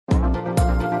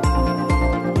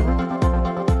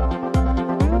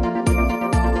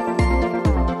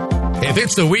If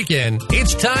it's the weekend,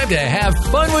 it's time to have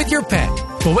fun with your pet.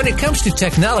 But when it comes to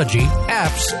technology,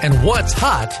 apps, and what's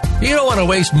hot, you don't want to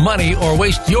waste money or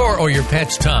waste your or your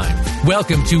pet's time.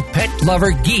 Welcome to Pet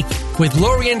Lover Geek with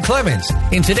Lorian Clemens.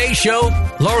 In today's show,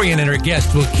 Lorian and her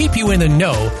guests will keep you in the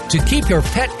know to keep your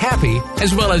pet happy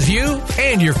as well as you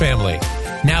and your family.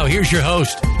 Now here's your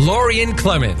host, Lorian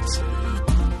Clemens.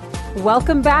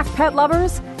 Welcome back, pet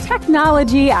lovers.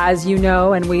 Technology, as you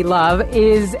know and we love,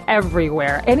 is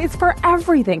everywhere, and it's for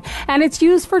everything, and it's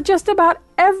used for just about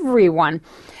everyone.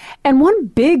 And one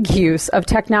big use of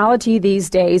technology these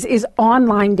days is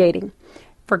online dating.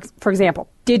 For example,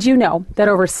 did you know that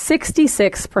over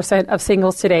 66% of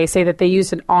singles today say that they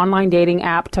use an online dating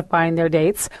app to find their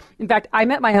dates? In fact, I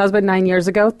met my husband 9 years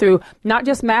ago through not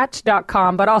just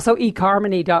Match.com, but also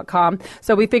eCarmony.com.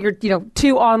 So we figured,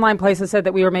 two online places said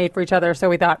that we were made for each other. So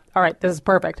we thought, all right, this is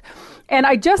perfect. And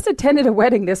I just attended a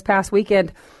wedding this past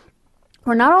weekend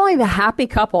where not only the happy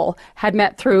couple had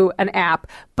met through an app,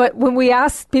 but when we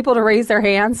asked people to raise their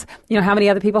hands, how many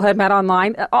other people had met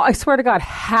online, I swear to God,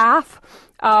 half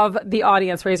of the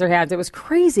audience raised their hands. It was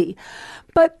crazy.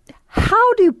 But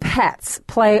how do pets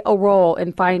play a role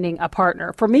in finding a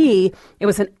partner? For me, it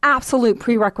was an absolute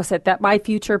prerequisite that my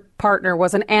future partner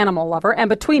was an animal lover. And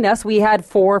between us, we had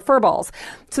 4 fur balls.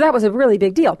 So that was a really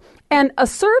big deal. And a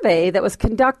survey that was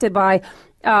conducted by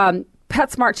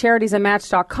PetSmart Charities and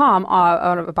Match.com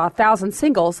on about 1,000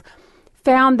 singles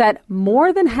found that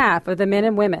more than half of the men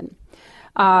and women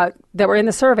that were in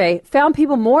the survey found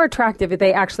people more attractive if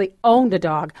they actually owned a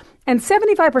dog. And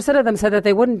 75% of them said that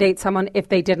they wouldn't date someone if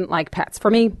they didn't like pets.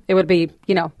 For me, it would be,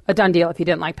 a done deal if you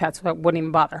didn't like pets. So I wouldn't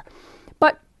even bother.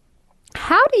 But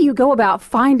how do you go about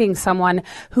finding someone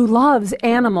who loves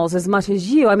animals as much as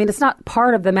you? I mean, it's not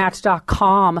part of the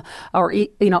Match.com or,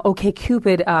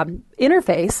 OkCupid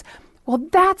interface. Well,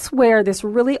 that's where this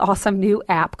really awesome new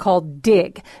app called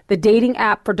Dig, the dating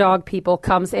app for dog people,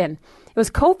 comes in. It was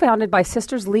co-founded by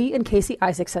sisters Lee and Casey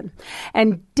Isaacson.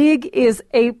 And Dig is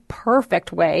a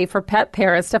perfect way for pet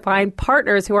parents to find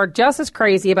partners who are just as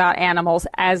crazy about animals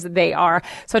as they are.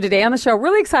 So today on the show,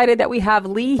 really excited that we have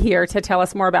Lee here to tell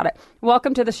us more about it.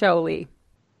 Welcome to the show, Lee.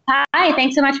 Hi,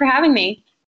 thanks so much for having me.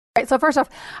 All right, so first off,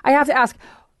 I have to ask,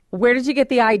 where did you get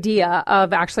the idea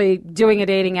of actually doing a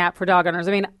dating app for dog owners?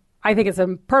 I mean, I think it's a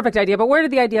perfect idea, but where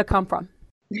did the idea come from?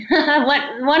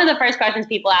 One of the first questions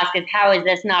people ask is, how is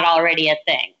this not already a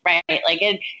thing, right? Like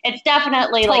it's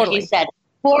definitely, totally, like you said,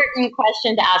 important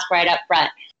question to ask right up front.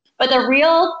 But the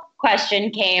real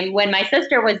question came when my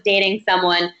sister was dating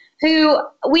someone who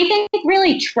we think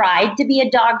really tried to be a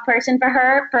dog person for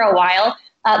her for a while.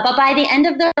 But by the end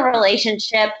of the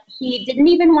relationship, he didn't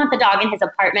even want the dog in his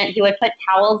apartment. He would put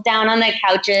towels down on the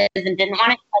couches and didn't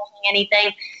want it touching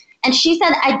anything. And she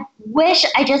said, I wish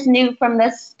I just knew from the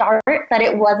start that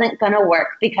it wasn't going to work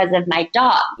because of my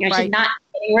dog. Right. She's not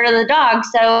getting rid of the dog.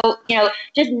 So,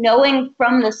 just knowing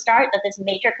from the start that this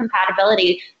major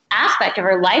compatibility aspect of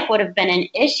her life would have been an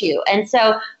issue. And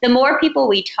so the more people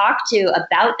we talk to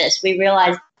about this, we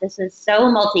realize this is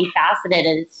so multifaceted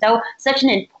and it's such an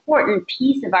important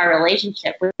piece of our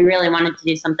relationship. We really wanted to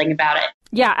do something about it.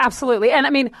 Yeah, absolutely. And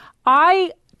I mean,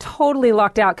 I totally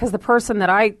lucked out because the person that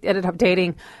I ended up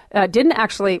dating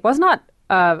was not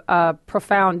a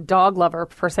profound dog lover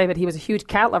per se, but he was a huge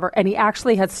cat lover, and he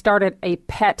actually had started a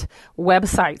pet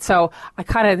website. So I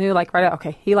kind of knew, right,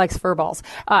 okay, he likes fur balls,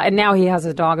 and now he has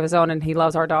a dog of his own, and he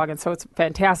loves our dog, and so it's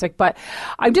fantastic. But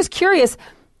I'm just curious,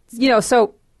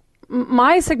 so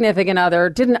my significant other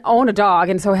didn't own a dog,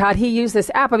 and so had he used this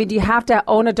app, I mean, do you have to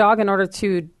own a dog in order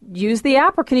to use the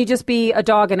app, or can you just be a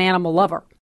dog and animal lover?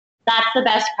 That's the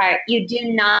best part. You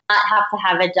do not have to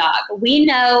have a dog. We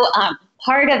know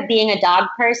part of being a dog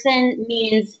person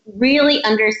means really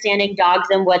understanding dogs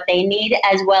and what they need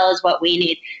as well as what we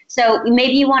need. So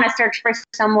maybe you want to search for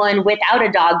someone without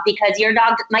a dog because your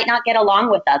dog might not get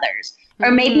along with others. Or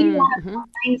maybe you want to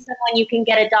find someone you can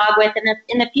get a dog with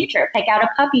in the future, pick out a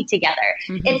puppy together.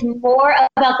 Mm-hmm. It's more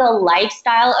about the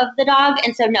lifestyle of the dog.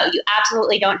 And so, no, you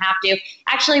absolutely don't have to.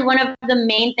 Actually, one of the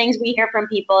main things we hear from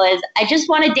people is, I just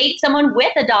want to date someone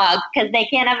with a dog because they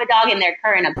can't have a dog in their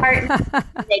current apartment.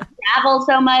 They travel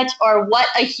so much, or what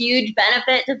a huge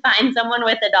benefit to find someone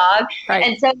with a dog. Right.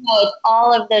 And so, no, it's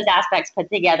all of those aspects put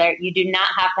together. You do not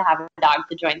have to have a dog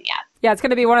to join the app. Yeah, it's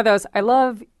going to be one of those, I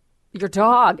love your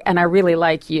dog and I really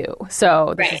like you.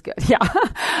 So this is good. Yeah.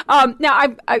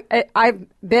 Now I've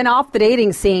been off the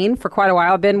dating scene for quite a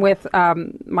while. I've been with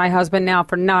my husband now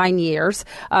for 9 years.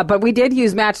 But we did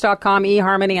use Match.com,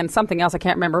 eHarmony, and something else I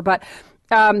can't remember. But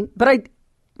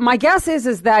my guess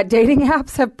is that dating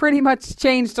apps have pretty much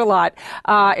changed a lot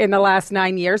in the last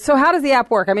 9 years. So how does the app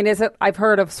work? I mean, I've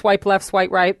heard of swipe left,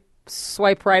 swipe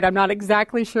right. I'm not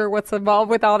exactly sure what's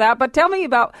involved with all that, but tell me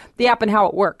about the app and how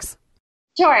it works.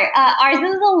 Sure. Ours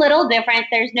is a little different.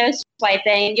 There's no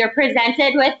swiping. You're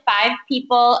presented with 5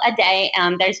 people a day.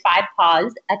 There's 5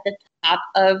 paws at the top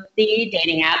of the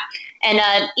dating app. And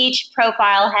each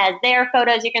profile has their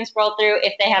photos you can scroll through.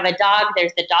 If they have a dog,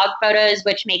 there's the dog photos,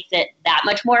 which makes it that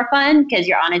much more fun because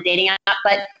you're on a dating app.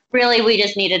 But really, we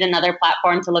just needed another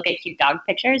platform to look at cute dog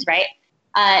pictures, right?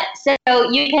 So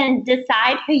you can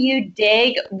decide who you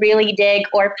really dig,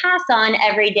 or pass on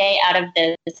every day out of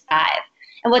those 5.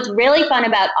 And what's really fun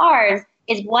about ours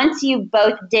is once you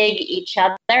both dig each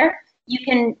other, you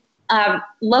can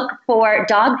look for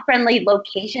dog-friendly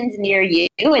locations near you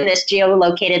in this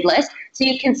geolocated list, so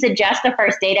you can suggest a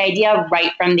first date idea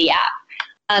right from the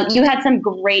app. You had some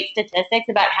great statistics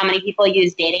about how many people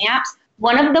use dating apps.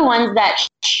 One of the ones that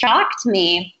shocked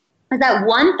me is that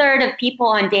 1/3 of people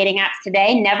on dating apps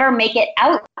today never make it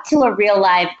out to a real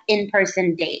live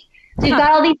in-person date. So you've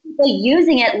got all these people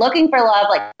using it, looking for love,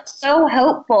 like so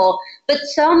hopeful. But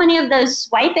so many of those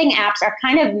swiping apps are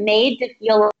kind of made to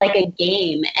feel like a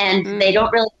game, and they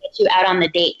don't really get you out on the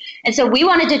date. And so we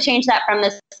wanted to change that from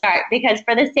the start, because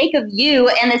for the sake of you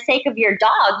and the sake of your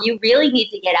dog, you really need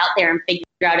to get out there and figure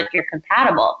out if you're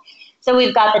compatible. So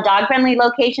we've got the dog-friendly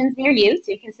locations near you,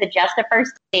 so you can suggest a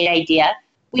first date idea.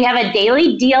 We have a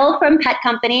daily deal from pet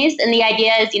companies, and the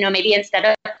idea is, maybe instead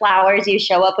of flowers, you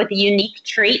show up with a unique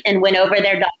treat and win over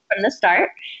their dog from the start.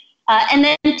 And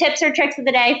then tips or tricks of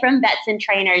the day from vets and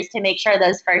trainers to make sure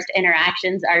those first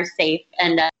interactions are safe,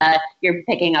 and you're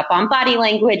picking up on body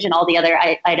language and all the other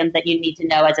items that you need to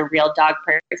know as a real dog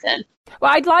person.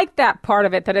 Well, I'd like that part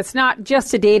of it, that it's not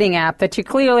just a dating app, that you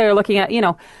clearly are looking at,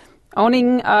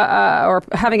 owning or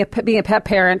being a pet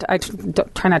parent. I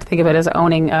try not to think of it as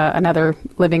owning another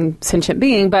living sentient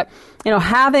being, but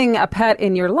having a pet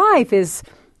in your life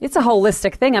it's a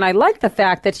holistic thing. And I like the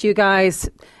fact that you guys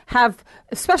have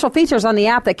special features on the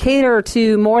app that cater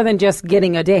to more than just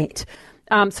getting a date.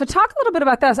 So talk a little bit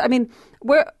about this. I mean,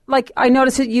 I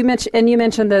noticed that you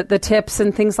mentioned the tips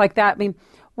and things like that. I mean,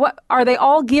 what are they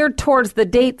all geared towards the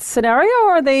date scenario,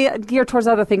 or are they geared towards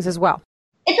other things as well?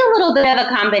 It's a little bit of a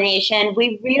combination.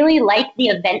 We really like the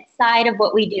event side of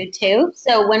what we do too.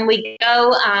 So when we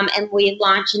go and we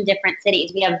launch in different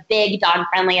cities, we have big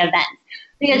dog-friendly events.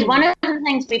 Because one of the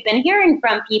things we've been hearing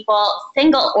from people,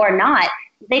 single or not,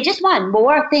 they just want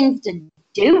more things to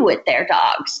do with their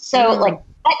dogs. So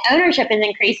pet ownership is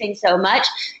increasing so much,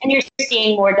 and you're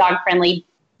seeing more dog-friendly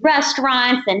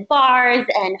restaurants and bars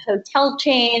and hotel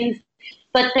chains.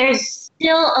 But there's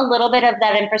still a little bit of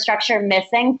that infrastructure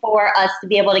missing for us to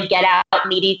be able to get out,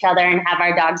 meet each other, and have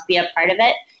our dogs be a part of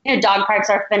it. Dog parks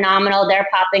are phenomenal. They're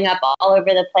popping up all over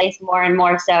the place more and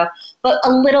more so, but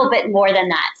a little bit more than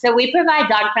that. So we provide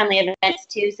dog-friendly events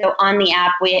too. So on the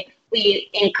app, we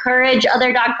encourage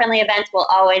other dog-friendly events. We'll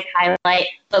always highlight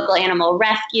local animal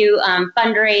rescue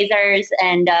fundraisers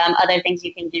and other things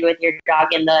you can do with your dog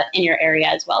in your area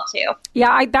as well too.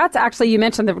 Yeah, that's actually, you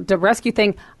mentioned the rescue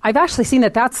thing. I've actually seen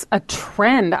that's a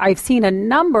trend. I've seen a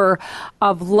number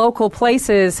of local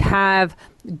places have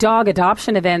dog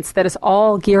adoption events that is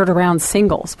all geared around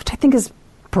singles, which I think is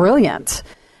brilliant.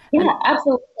 Yeah,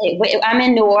 absolutely. I'm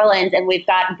in New Orleans, and we've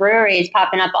got breweries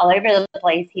popping up all over the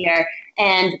place here.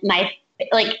 And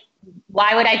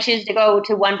why would I choose to go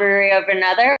to one brewery over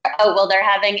another? Oh, well, they're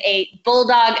having a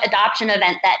bulldog adoption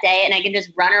event that day, and I can just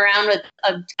run around with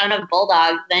a ton of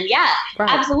bulldogs. Then, yeah, right.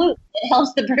 Absolutely. It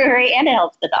helps the brewery and it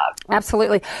helps the dog.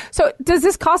 Absolutely. So does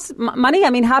this cost money? I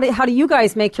mean, how do you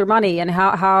guys make your money, and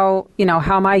how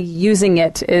am I using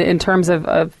it in terms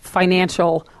of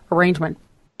financial arrangement?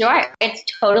 Sure. It's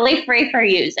totally free for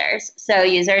users. So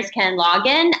users can log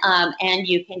in and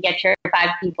you can get your 5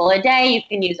 people a day. You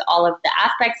can use all of the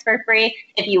aspects for free.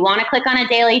 If you want to click on a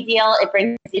daily deal, it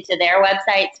brings you to their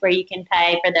websites where you can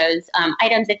pay for those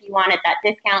items if you want at that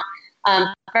discount.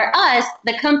 For us,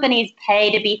 the companies pay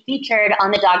to be featured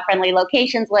on the dog-friendly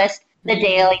locations list, the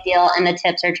daily deal, and the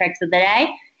tips or tricks of the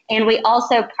day. And we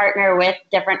also partner with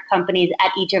different companies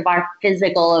at each of our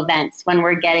physical events when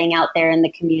we're getting out there in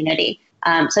the community.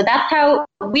 So that's how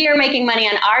we are making money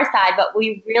on our side, but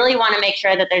we really want to make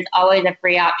sure that there's always a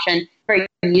free option for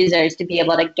users to be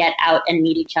able to get out and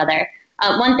meet each other.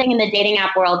 One thing in the dating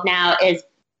app world now is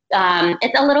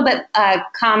it's a little bit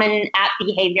common app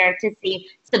behavior to see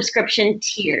subscription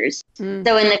tiers. So in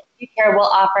the future, we'll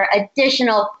offer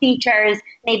additional features,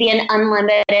 maybe an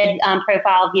unlimited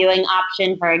profile viewing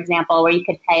option, for example, where you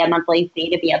could pay a monthly fee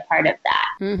to be a part of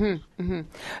that.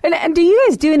 And do you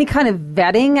guys do any kind of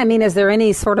vetting? I mean, is there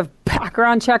any sort of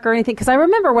background check or anything? Because I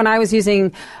remember when I was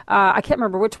using, I can't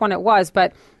remember which one it was,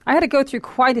 but I had to go through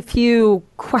quite a few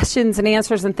questions and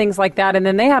answers and things like that, and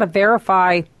then they had to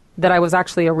verify that I was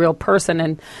actually a real person.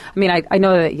 And I mean, I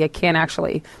know that you can't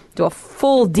actually do a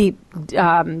full deep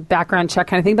background check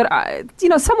kind of thing, but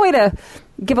some way to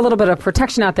give a little bit of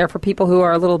protection out there for people who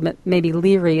are a little bit maybe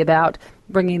leery about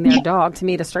bringing their dog to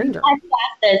meet a stranger. I can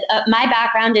ask this. My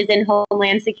background is in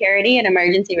Homeland Security and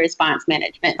Emergency Response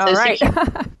Management. So all right.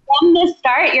 From the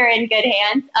start, you're in good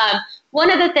hands. One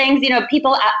of the things,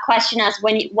 people question us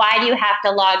why do you have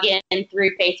to log in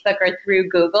through Facebook or through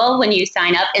Google when you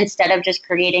sign up instead of just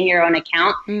creating your own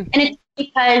account? And it's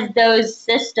because those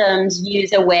systems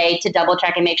use a way to double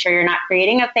check and make sure you're not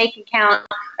creating a fake account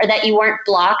or that you weren't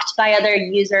blocked by other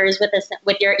users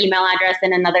with your email address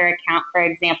in another account, for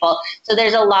example. So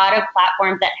there's a lot of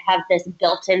platforms that have this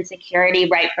built-in security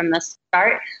right from the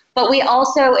start. But we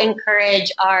also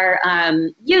encourage our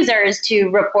users to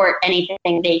report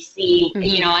anything they see.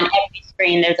 On every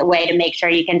screen, there's a way to make sure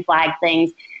you can flag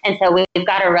things. And so we've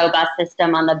got a robust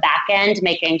system on the back end,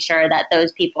 making sure that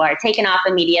those people are taken off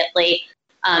immediately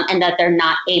and that they're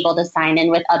not able to sign in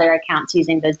with other accounts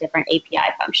using those different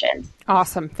API functions.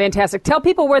 Awesome. Fantastic. Tell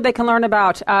people where they can learn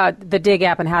about the Dig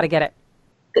app and how to get it.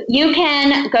 You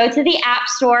can go to the App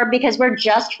Store because we're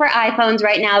just for iPhones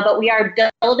right now, but we are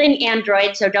building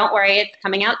Android, so don't worry, it's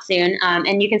coming out soon.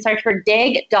 And you can search for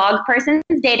Dig Dog Person's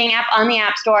Dating App on the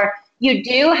App Store. You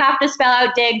do have to spell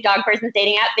out Dig Dog Person's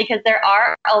Dating App because there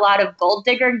are a lot of gold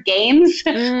digger games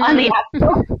on the App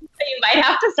Store. So you might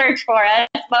have to search for us,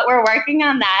 but we're working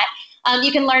on that.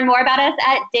 You can learn more about us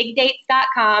at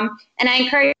digdates.com. And I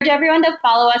encourage everyone to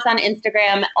follow us on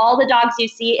Instagram. All the dogs you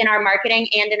see in our marketing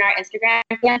and in our Instagram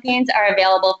campaigns are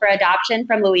available for adoption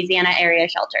from Louisiana area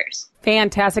shelters.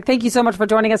 Fantastic. Thank you so much for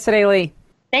joining us today, Lee.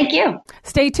 Thank you.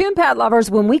 Stay tuned, pet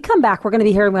lovers. When we come back, we're going to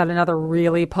be hearing about another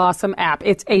really awesome app.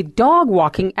 It's a dog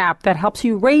walking app that helps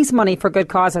you raise money for good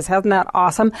causes. Isn't that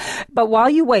awesome? But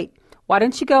while you wait, why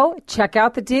don't you go check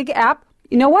out the Dig app?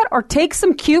 You know what? Or take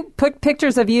some cute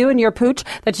pictures of you and your pooch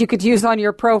that you could use on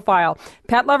your profile.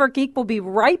 Pet Lover Geek will be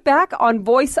right back on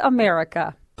Voice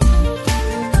America.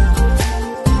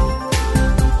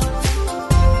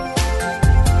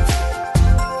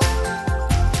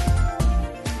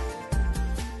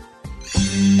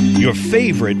 Your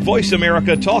favorite Voice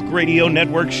America Talk Radio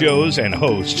Network shows and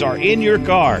hosts are in your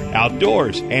car,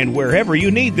 outdoors, and wherever you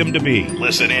need them to be.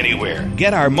 Listen anywhere.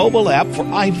 Get our mobile app for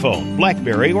iPhone,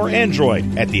 BlackBerry, or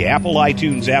Android at the Apple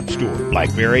iTunes App Store,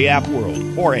 BlackBerry App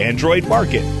World, or Android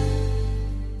Market.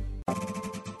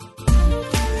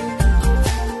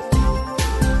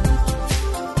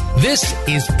 This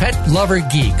is Pet Lover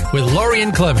Geek with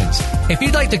Lorian Clemens. If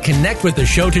you'd like to connect with the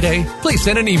show today, please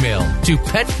send an email to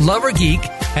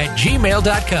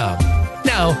petlovergeek@gmail.com.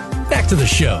 Now, back to the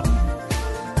show.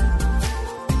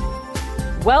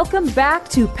 Welcome back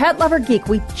to Pet Lover Geek.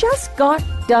 We just got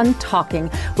done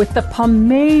talking with the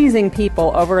amazing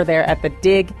people over there at the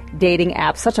Dig dating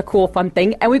app. Such a cool, fun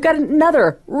thing. And we've got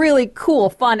another really cool,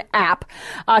 fun app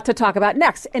to talk about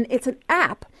next. And it's an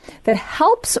app that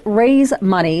helps raise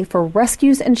money for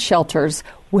rescues and shelters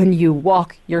when you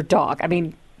walk your dog. I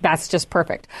mean, that's just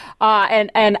perfect. And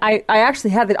I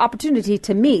actually had the opportunity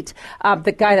to meet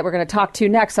the guy that we're going to talk to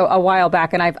next a while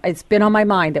back, and it's been on my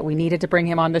mind that we needed to bring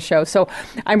him on the show. So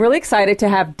I'm really excited to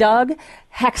have Doug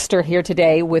Hexter here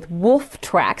today with Wolf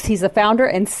Tracks. He's the founder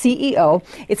and CEO.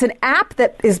 It's an app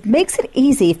that makes it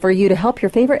easy for you to help your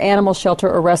favorite animal shelter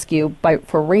or rescue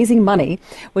for raising money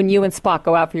when you and Spot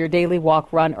go out for your daily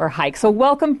walk, run, or hike. So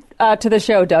welcome to the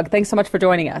show, Doug. Thanks so much for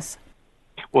joining us.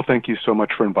 Well, thank you so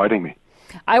much for inviting me.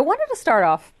 I wanted to start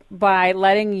off by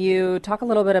letting you talk a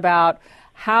little bit about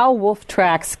how Wolf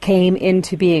Tracks came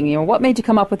into being. What made you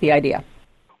come up with the idea?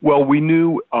 Well, we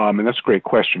knew, and that's a great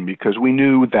question, because we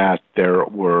knew that there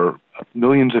were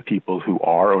millions of people who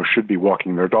are or should be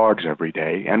walking their dogs every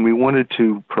day, and we wanted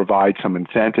to provide some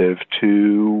incentive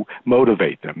to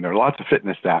motivate them. There are lots of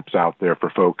fitness apps out there for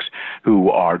folks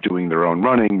who are doing their own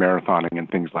running, marathoning, and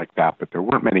things like that, but there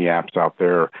weren't many apps out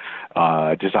there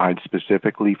designed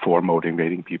specifically for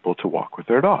motivating people to walk with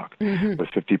their dog. Mm-hmm. With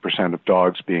 50% of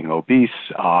dogs being obese,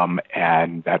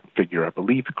 and that figure, I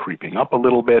believe, creeping up a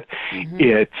little bit, mm-hmm.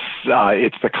 It's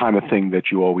the kind of thing that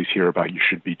you always hear about you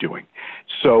should be doing.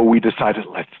 So we decided,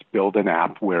 let's build an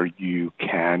app where you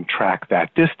can track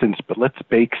that distance, but let's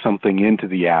bake something into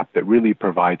the app that really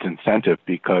provides incentive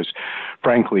because,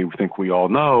 frankly, we think we all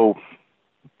know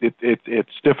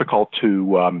it's difficult to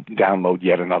download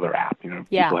yet another app.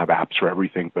 People have apps for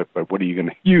everything, but what are you going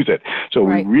to use it? So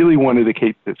we really wanted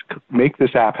to make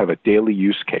this app have a daily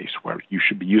use case where you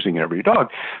should be using it every dog.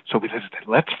 So we said,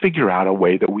 let's figure out a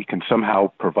way that we can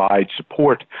somehow provide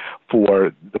support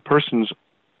for the person's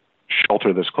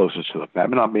shelter that's closest to them. That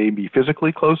may not be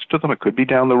physically close to them. It could be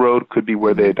down the road, could be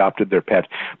where they adopted their pet,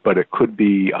 but it could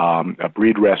be a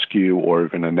breed rescue or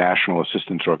even a national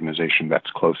assistance organization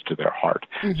that's close to their heart.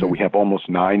 So we have almost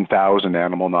 9,000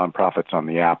 animal nonprofits on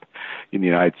the app in the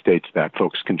United States that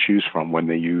folks can choose from when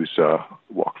they use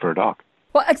Walk for a Dog.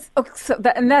 Well,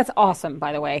 and that's awesome,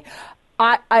 by the way.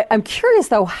 I'm curious,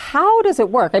 though, how does it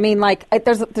work? I mean,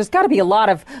 there's got to be a lot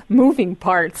of moving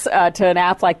parts to an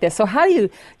app like this. So how do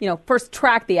you first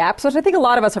track the apps, which I think a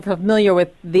lot of us are familiar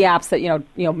with the apps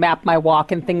that, map my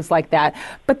walk and things like that.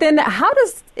 But then how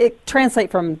does it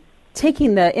translate from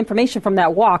taking the information from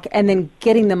that walk and then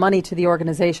getting the money to the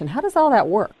organization? How does all that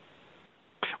work?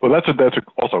 Well, that's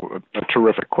also a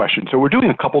terrific question. So we're doing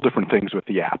a couple different things with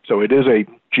the app. So it is a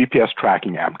GPS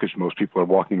tracking app because most people are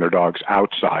walking their dogs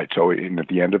outside. So at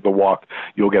the end of the walk,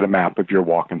 you'll get a map of your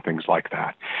walk and things like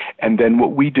that. And then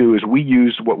what we do is we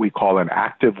use what we call an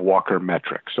active walker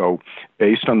metric. So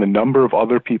based on the number of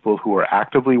other people who are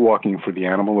actively walking for the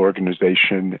animal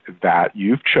organization that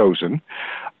you've chosen,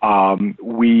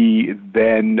 we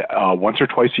then, once or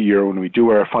twice a year when we do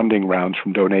our funding rounds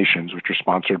from donations, which are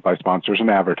sponsored by sponsors and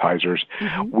advertisers,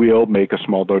 we'll make a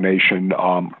small donation,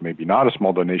 maybe not a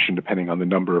small donation, depending on the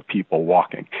number of people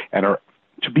walking. And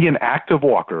to be an active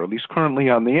walker, at least currently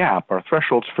on the app, our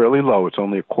threshold's fairly low. It's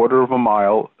only a quarter of a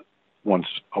mile once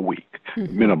a week,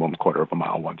 minimum quarter of a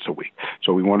mile once a week.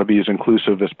 So we want to be as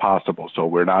inclusive as possible. So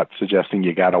we're not suggesting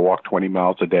you got to walk 20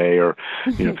 miles a day or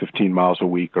 15 miles a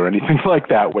week or anything like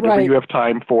that. Whatever you have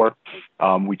time for.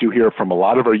 We do hear from a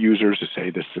lot of our users who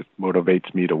say this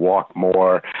motivates me to walk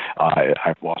more.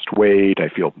 I've lost weight. I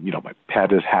feel, my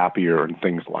pet is happier and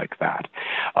things like that.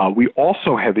 We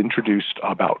also have introduced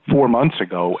about 4 months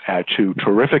ago to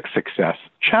terrific success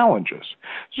challenges.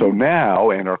 So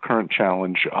now, and our current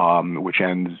challenge, which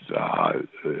ends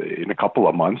in a couple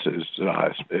of months, is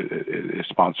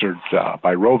sponsored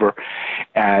by Rover,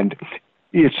 and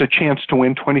it's a chance to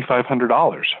win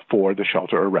 $2,500 for the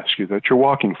shelter or rescue that you're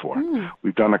walking for.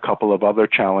 We've done a couple of other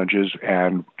challenges,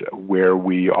 and where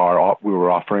we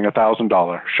were offering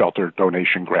 $1,000 shelter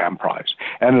donation grand prize,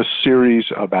 and a series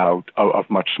of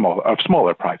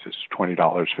smaller prizes, $20,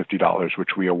 $50,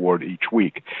 which we award each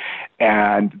week.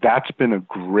 And that's been a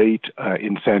great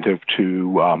incentive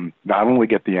to not only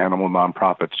get the animal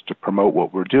nonprofits to promote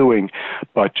what we're doing,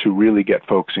 but to really get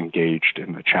folks engaged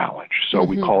in the challenge. So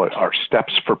we call it our Steps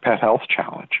for Pet Health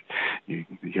Challenge. You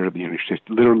hear just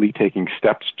literally taking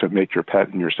steps to make your pet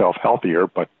and yourself healthier,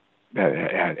 but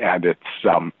and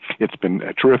it's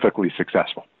been terrifically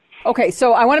successful. Okay,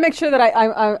 so I want to make sure that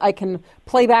I can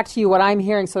play back to you what I'm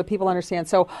hearing so that people understand.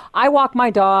 So I walk my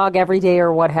dog every day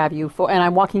or what have you, and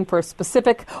I'm walking for a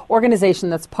specific organization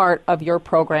that's part of your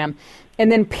program.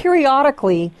 And then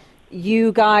periodically,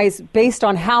 you guys, based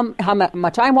on how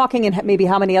much I'm walking and maybe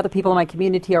how many other people in my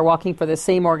community are walking for the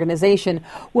same organization,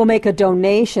 will make a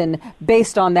donation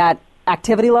based on that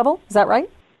activity level. Is that right?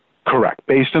 Correct.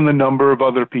 Based on the number of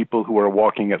other people who are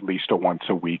walking at least once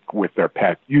a week with their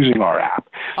pet using our app.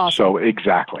 Awesome. So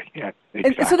exactly. Yeah,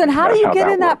 exactly. So then how do you get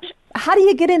in that? How do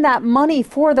you get in that money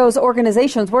for those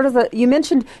organizations? Where does you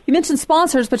mentioned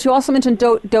sponsors, but you also mentioned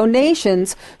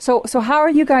donations. So how are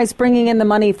you guys bringing in the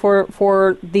money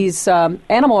for these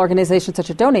animal organizations that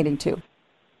you're donating to?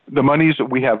 The monies,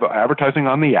 we have advertising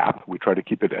on the app. We try to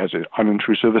keep it as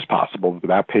unintrusive as possible.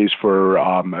 That pays for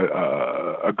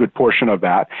a good portion of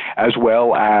that, as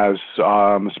well as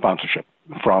sponsorship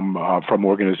from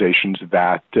organizations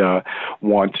that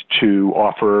want to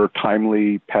offer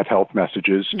timely pet health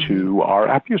messages to our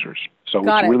app users. So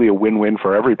it's really a win-win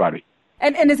for everybody.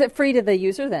 And is it free to the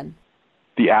user then?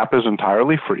 The app is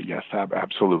entirely free, yes,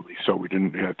 absolutely. So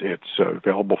it's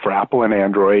available for Apple and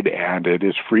Android, and it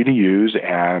is free to use,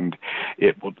 and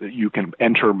you can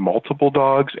enter multiple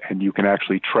dogs, and you can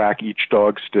actually track each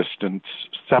dog's distance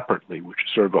separately, which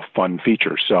is sort of a fun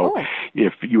feature. So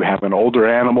if you have an older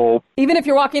animal... Even if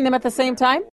you're walking them at the same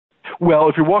time? Well,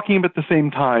 if you're walking them at the same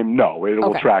time, no, it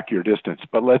will track your distance.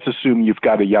 But let's assume you've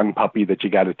got a young puppy that you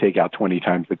got to take out 20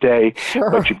 times a day,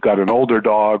 but you've got an older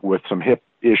dog with some hip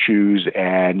issues,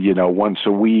 and once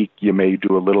a week you may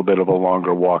do a little bit of a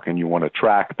longer walk, and you want to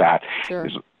track that.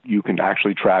 you can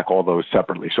actually track all those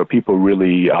separately. So people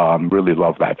really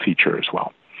love that feature as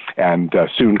well. And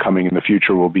soon coming in the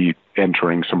future, we'll be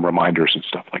entering some reminders and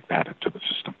stuff like that into the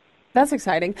system. That's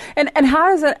exciting. And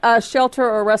how does a shelter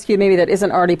or rescue maybe that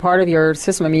isn't already part of your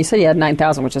system? I mean, you said you had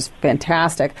 9,000, which is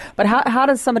fantastic. But how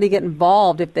does somebody get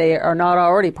involved if they are not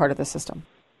already part of the system?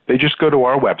 They just go to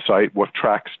our website,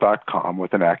 wooftracks.com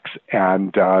with an X,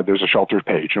 and there's a shelter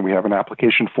page, and we have an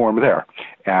application form there.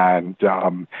 And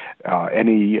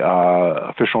any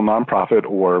official nonprofit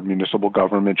or municipal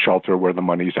government shelter where the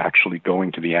money is actually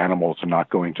going to the animals and not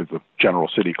going to the general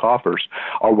city coffers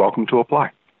are welcome to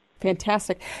apply.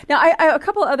 Fantastic. Now, I a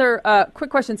couple other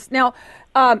quick questions. Now,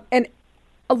 and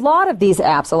a lot of these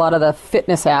apps, a lot of the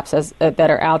fitness apps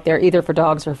that are out there, either for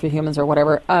dogs or for humans or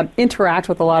whatever, interact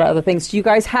with a lot of other things. Do you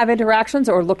guys have interactions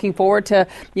or looking forward to,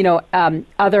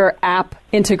 other app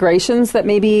integrations that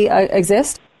maybe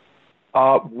exist?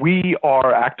 We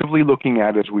are actively looking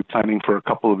at, as we're planning for a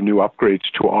couple of new upgrades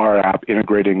to our app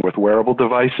integrating with wearable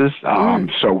devices.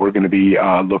 So we're going to be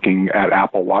looking at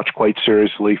Apple Watch quite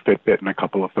seriously, Fitbit, and a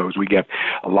couple of those. We get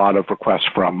a lot of requests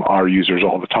from our users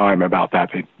all the time about that.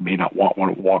 They may not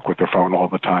want to walk with their phone all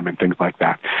the time and things like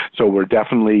that. So we're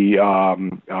definitely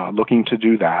looking to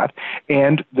do that.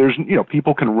 And there's,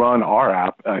 people can run our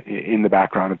app in the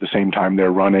background at the same time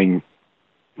they're running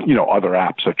other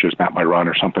apps such as Map My Run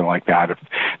or something like that, if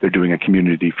they're doing a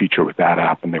community feature with that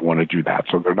app and they want to do that.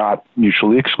 So they're not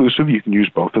mutually exclusive. You can use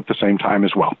both at the same time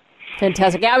as well.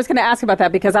 Fantastic. Yeah, I was going to ask about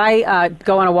that because I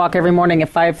go on a walk every morning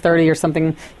at 5:30 or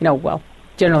something,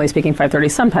 generally speaking, 5:30,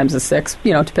 sometimes it's 6,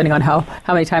 depending on how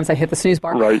many times I hit the snooze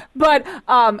bar. Right. But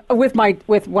with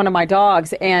one of my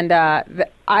dogs, and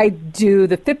I do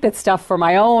the Fitbit stuff for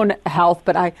my own health,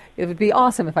 but it would be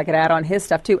awesome if I could add on his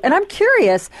stuff too. And I'm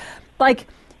curious,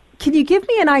 can you give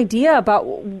me an idea about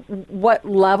what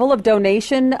level of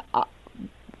donation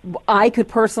I could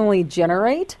personally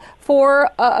generate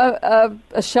for a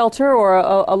shelter or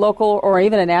a local or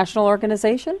even a national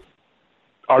organization?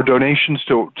 Our donations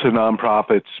to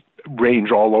nonprofits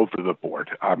range all over the board.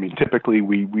 I mean, typically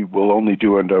we will only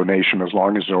do a donation as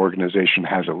long as an organization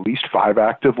has at least 5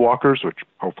 active walkers, which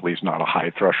hopefully is not a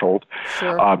high threshold.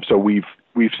 Sure. So we've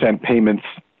sent payments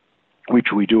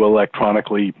which we do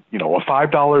electronically, of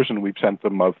 $5, and we've sent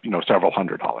them of, several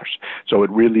 $100s. So it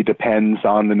really depends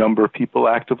on the number of people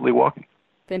actively walking.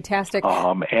 Fantastic.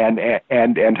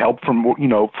 And help from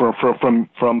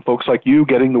from folks like you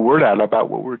getting the word out about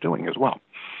what we're doing as well.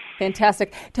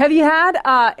 Fantastic. Have you had,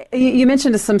 you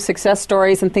mentioned some success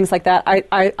stories and things like that.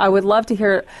 I would love to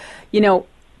hear,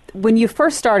 when you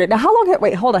first started. Now, how long have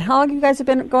you guys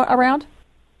been around?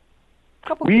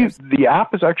 The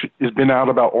app has been out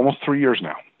about almost 3 years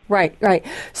now. Right.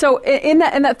 So in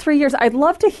that 3 years, I'd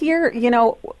love to hear,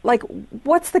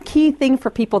 what's the key thing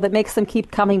for people that makes them keep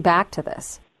coming back to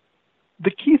this? The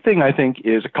key thing, I think,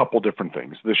 is a couple different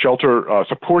things. The shelter,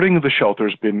 supporting the shelter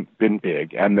has been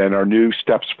big, and then our new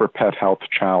Steps for Pet Health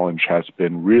Challenge has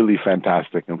been really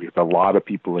fantastic, and we have a lot of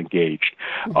people engaged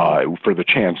for the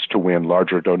chance to win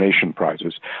larger donation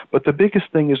prizes. But the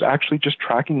biggest thing is actually just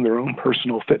tracking their own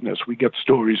personal fitness. We get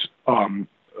stories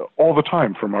all the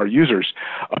time from our users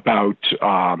about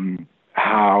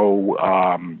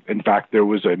how, in fact, there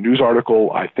was a news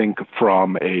article, I think,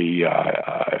 from a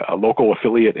local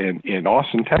affiliate in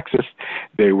Austin, Texas.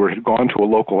 They had gone to a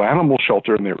local animal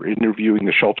shelter, and they were interviewing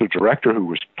the shelter director who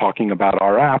was talking about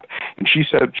our app. And she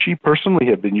said she personally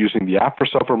had been using the app for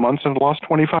several months and lost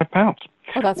 25 pounds.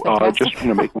 Oh, that's fantastic. Just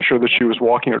making sure that she was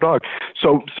walking her dog.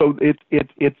 So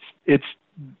it's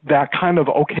that kind of,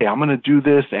 okay, I'm going to do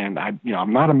this, and I'm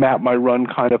not a Map My Run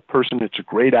kind of person. It's a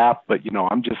great app, but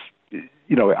I'm just,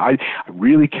 I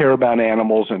really care about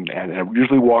animals, and I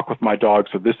usually walk with my dog,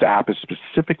 so this app is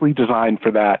specifically designed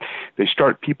for that.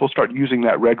 People start using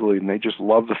that regularly, and they just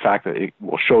love the fact that it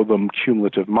will show them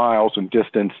cumulative miles and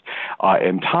distance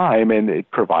and time, and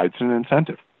it provides an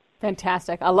incentive.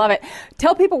 Fantastic. I love it.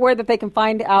 Tell people where that they can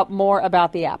find out more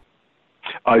about the app.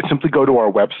 Simply go to our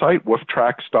website,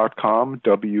 wooftracks.com,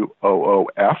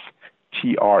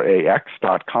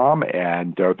 WOOFTRAX.com,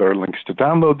 and there are links to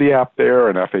download the app there,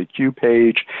 an FAQ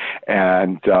page,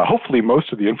 and hopefully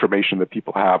most of the information that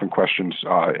people have and questions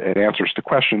and answers to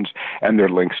questions, and their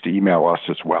links to email us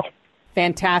as well.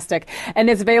 Fantastic. And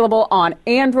it's available on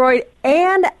Android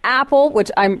and Apple, which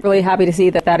I'm really happy to see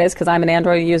that is because I'm an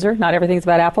Android user. Not everything's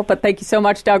about Apple, but thank you so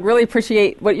much, Doug. Really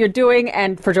appreciate what you're doing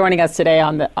and for joining us today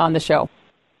on the show.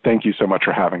 Thank you so much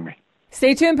for having me.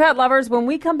 Stay tuned, pet lovers. When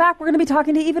we come back, we're going to be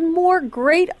talking to even more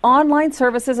great online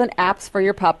services and apps for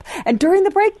your pup. And during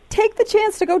the break, take the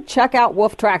chance to go check out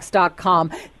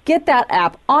wolftracks.com. Get that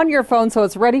app on your phone so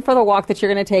it's ready for the walk that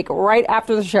you're going to take right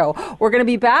after the show. We're going to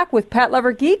be back with Pet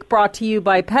Lover Geek, brought to you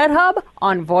by Pet Hub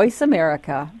on Voice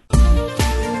America.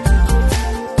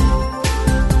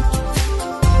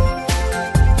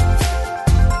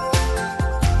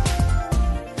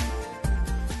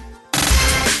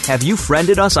 Have you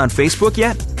friended us on Facebook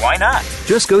yet? Why not?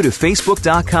 Just go to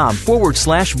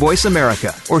facebook.com/Voice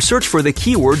America or search for the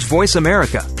keywords Voice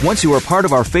America. Once you are part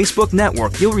of our Facebook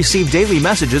network, you'll receive daily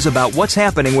messages about what's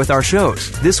happening with our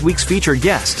shows, this week's featured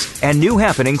guests, and new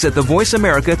happenings at the Voice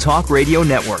America Talk Radio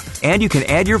Network. And you can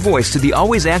add your voice to the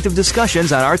always active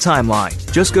discussions on our timeline.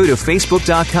 Just go to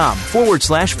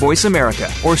facebook.com/Voice America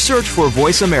or search for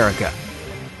Voice America.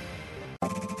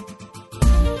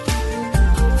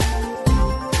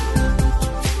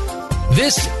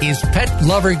 This is Pet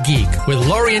Lover Geek with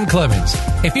Lori Clemens.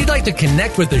 If you'd like to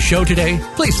connect with the show today,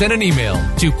 please send an email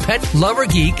to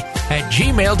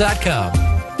petlovergeek@gmail.com.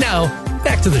 Now,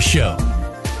 back to the show.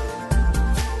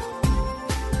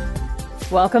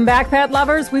 Welcome back, pet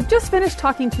lovers. We've just finished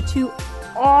talking to two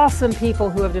awesome people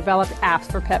who have developed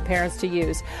apps for pet parents to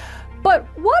use. But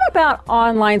what about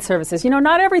online services?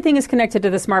 Not everything is connected to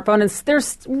the smartphone, and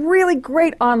there's really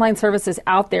great online services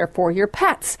out there for your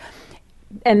pets.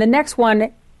 And the next one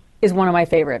is one of my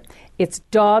favorite. It's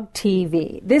Dog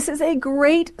TV. This is a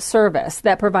great service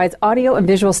that provides audio and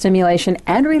visual stimulation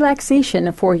and relaxation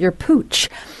for your pooch.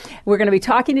 We're going to be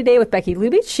talking today with Becky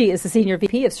Lubitsch. She is the Senior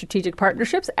VP of Strategic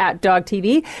Partnerships at Dog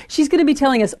TV. She's going to be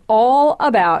telling us all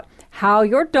about how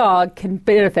your dog can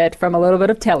benefit from a little bit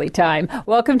of telly time.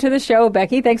 Welcome to the show,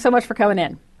 Becky. Thanks so much for coming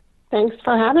in. Thanks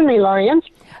for having me, Lorian.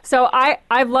 So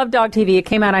I've loved Dog TV. It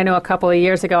came out, I know, a couple of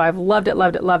years ago. I've loved it,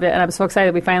 and I'm so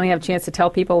excited we finally have a chance to tell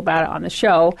people about it on the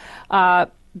show.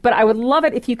 But I would love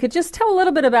it if you could just tell a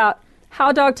little bit about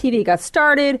how Dog TV got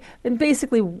started and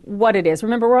basically what it is.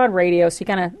 Remember, we're on radio, so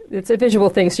it's a visual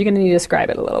thing, so you're going to need to describe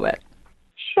it a little bit.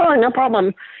 Sure, no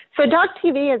problem. So Dog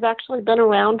TV has actually been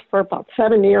around for about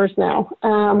 7 years now.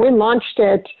 We launched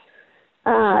it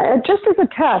just as a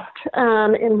test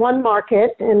in one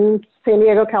market in San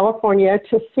Diego, California,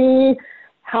 to see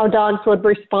how dogs would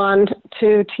respond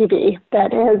to TV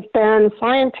that has been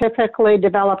scientifically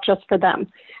developed just for them.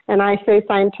 And I say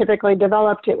scientifically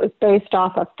developed, it was based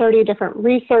off of 30 different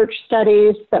research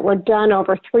studies that were done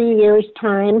over 3 years'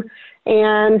 time.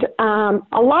 And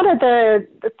a lot of the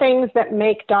things that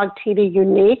make Dog TV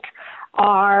unique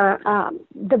are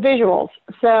the visuals.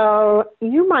 So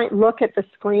you might look at the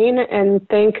screen and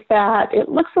think that it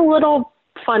looks a little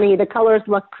funny. The colors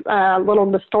look a little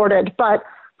distorted. But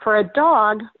for a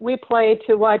dog, we play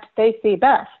to what they see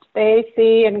best. They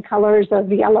see in colors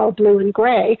of yellow, blue, and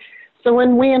gray. So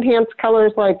when we enhance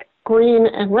colors like green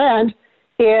and red,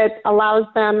 it allows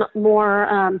them more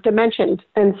dimension.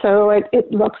 And so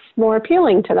it looks more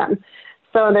appealing to them.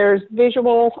 So there's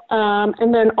visual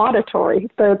and then auditory.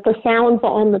 The sounds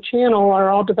on the channel are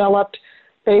all developed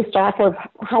based off of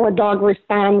how a dog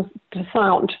responds to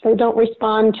sound. They don't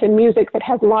respond to music that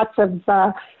has lots of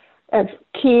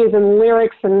keys and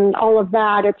lyrics and all of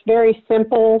that. It's very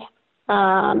simple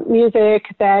music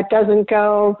that doesn't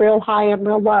go real high and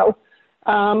real low.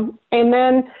 And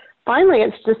then finally,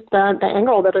 it's just the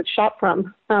angle that it's shot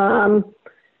from.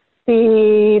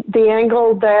 The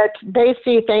angle that they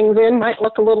see things in might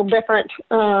look a little different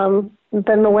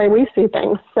than the way we see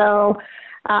things. So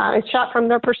it's shot from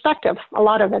their perspective. A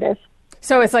lot of it is.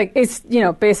 So it's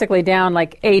basically down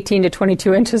like 18 to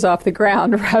 22 inches off the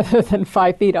ground rather than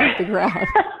 5 feet off the ground.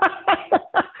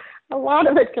 A lot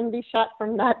of it can be shot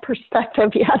from that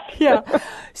perspective, yes. Yeah.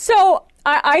 So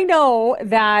I know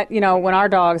that, when our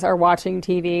dogs are watching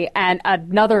TV and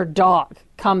another dog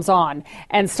comes on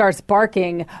and starts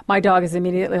barking, my dog is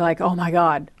immediately like, oh my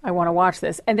God, I want to watch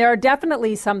this. And there are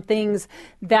definitely some things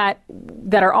that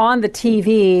are on the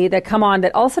TV that come on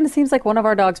that all of a sudden it seems like one of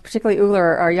our dogs, particularly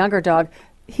Uller, our younger dog,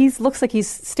 looks like he's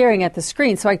staring at the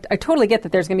screen. So I totally get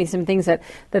that there's going to be some things that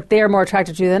they're more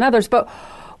attracted to than others. But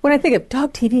when I think of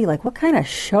Dog TV, like what kind of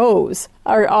shows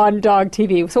are on Dog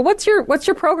TV? So what's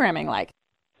your programming like?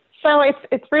 So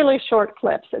it's really short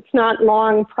clips. It's not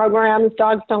long programs.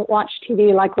 Dogs don't watch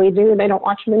TV like we do. They don't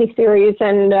watch miniseries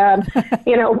and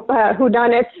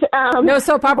whodunits. No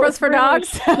soap operas for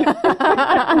dogs.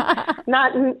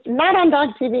 Not on Dog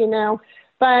TV, no.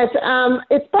 But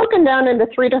it's broken down into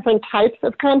 3 different types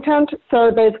of content. So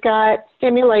they've got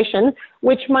stimulation,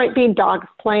 which might be dogs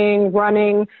playing,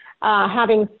 running,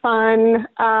 having fun,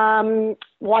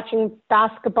 watching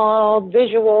basketball,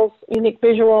 visuals, unique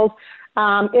visuals.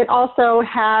 It also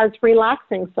has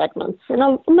relaxing segments. And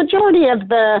a majority of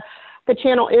the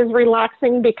channel is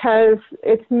relaxing because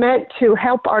it's meant to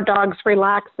help our dogs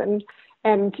relax and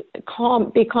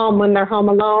be calm when they're home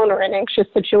alone or in anxious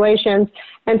situations.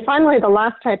 And finally, the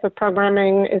last type of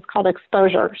programming is called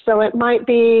exposure. So it might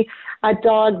be a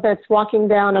dog that's walking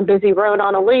down a busy road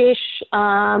on a leash,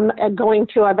 going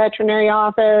to a veterinary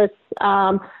office,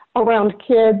 around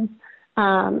kids.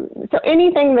 So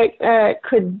anything that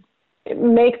could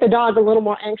make the dog a little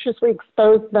more anxious, we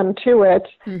expose them to it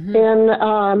in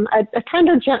a kind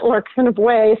of gentler kind of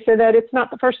way so that it's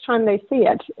not the first time they see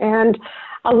it. And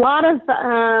a lot of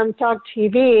dog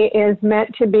TV is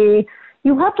meant to be,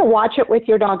 you have to watch it with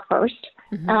your dog first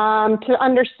to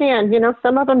understand,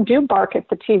 some of them do bark at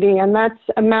the TV, and that's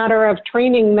a matter of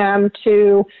training them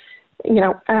to,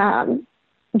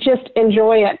 just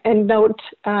enjoy it and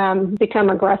don't become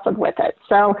aggressive with it.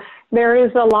 So there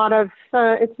is a lot of,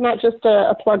 it's not just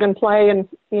a plug and play and,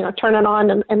 turn it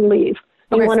on and leave.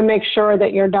 You want to make sure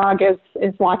that your dog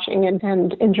is watching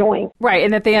and enjoying. Right,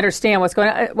 and that they understand what's going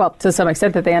on. Well, to some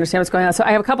extent that they understand what's going on. So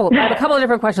I have a couple of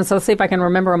different questions, so let's see if I can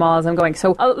remember them all as I'm going.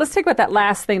 So let's talk about that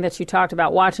last thing that you talked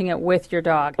about, watching it with your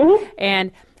dog.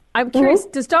 And I'm curious,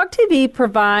 does Dog TV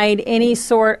provide any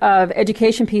sort of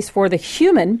education piece for the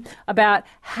human about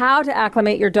how to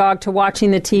acclimate your dog to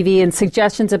watching the TV and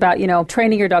suggestions about,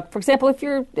 training your dog? For example, if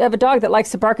you have a dog that likes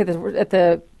to bark at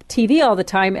the TV all the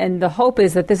time, and the hope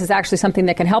is that this is actually something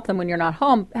that can help them when you're not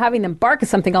home, having them bark at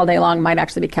something all day long might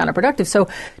actually be counterproductive. So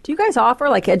do you guys offer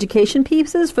education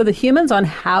pieces for the humans on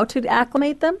how to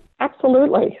acclimate them?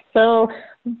 Absolutely. So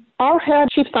our head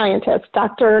chief scientist,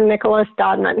 Dr. Nicholas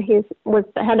Dodman, he was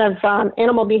the head of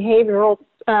animal behavioral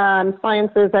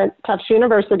sciences at Tufts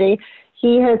University.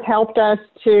 He has helped us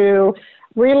to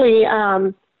really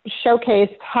showcase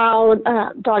how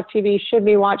dog TV should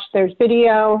be watched. There's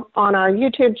video on our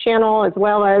YouTube channel, as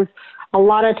well as a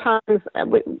lot of times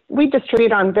we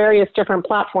distribute on various different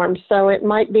platforms. So it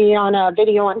might be on a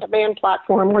video on demand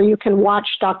platform where you can watch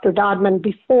Dr. Dodman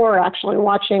before actually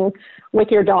watching with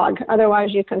your dog. Otherwise,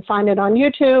 you can find it on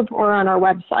YouTube or on our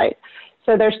website.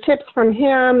 So there's tips from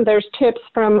him. There's tips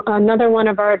from another one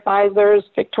of our advisors,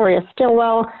 Victoria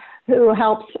Stillwell, who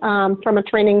helps from a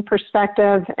training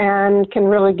perspective and can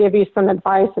really give you some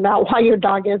advice about why your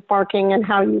dog is barking and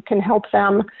how you can help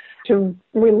them to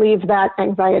relieve that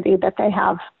anxiety that they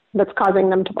have that's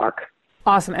causing them to bark.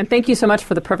 Awesome. And thank you so much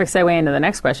for the perfect segue into the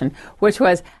next question, which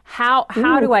was how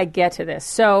do I get to this?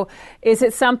 So is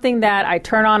it something that I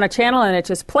turn on a channel and it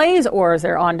just plays, or is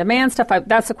there on-demand stuff?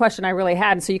 That's the question I really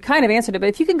had. And so you kind of answered it. But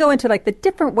if you can go into the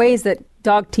different ways that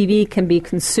dog TV can be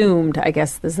consumed, I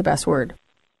guess is the best word.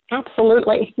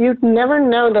 Absolutely. You'd never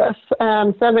know this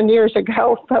 7 years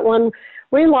ago, but when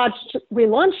we launched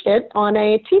it on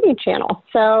a TV channel.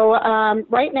 So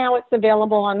right now it's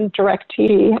available on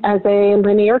DirecTV as a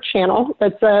linear channel.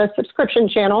 It's a subscription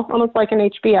channel, almost like an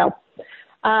HBO.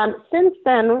 Since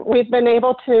then, we've been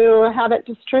able to have it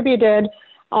distributed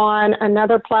on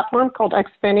another platform called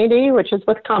Xfinity, which is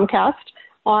with Comcast,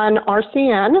 on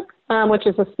RCN, which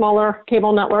is a smaller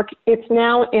cable network. It's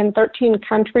now in 13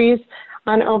 countries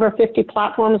on over 50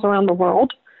 platforms around the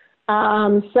world.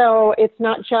 So it's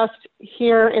not just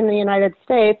here in the United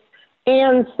States.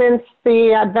 And since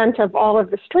the advent of all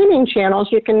of the streaming channels,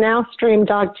 you can now stream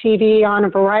dog TV on a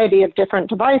variety of different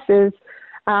devices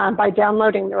by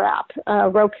downloading their app.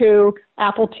 Roku,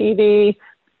 Apple TV,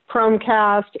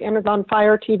 Chromecast, Amazon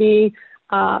Fire TV,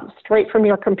 straight from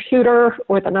your computer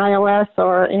with an iOS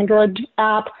or Android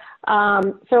app.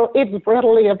 So it's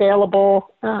readily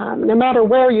available. No matter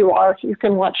where you are, you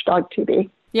can watch dog TV.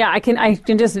 Yeah, I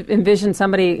can just envision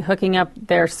somebody hooking up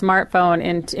their smartphone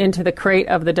into the crate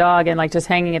of the dog and just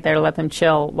hanging it there to let them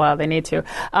chill while they need to.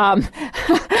 Now,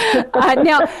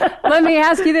 let me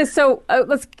ask you this. So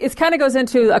it kind of goes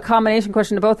into a combination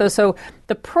question to both those. So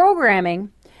the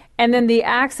programming and then the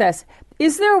access.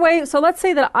 Is there a way? So let's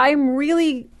say that I'm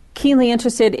really keenly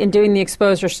interested in doing the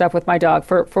exposure stuff with my dog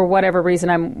for whatever reason.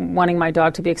 I'm wanting my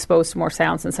dog to be exposed to more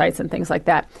sounds and sights and things like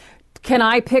that. Can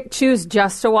I choose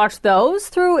just to watch those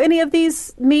through any of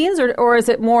these means, or is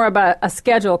it more about a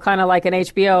schedule, kind of like an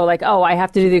HBO, I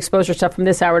have to do the exposure stuff from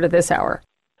this hour to this hour?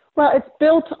 Well, it's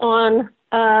built on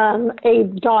a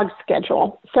dog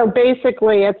schedule. So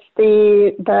basically, it's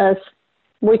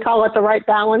we call it the right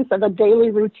balance of a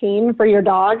daily routine for your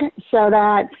dog, so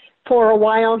that for a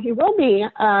while he will be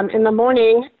in the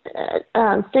morning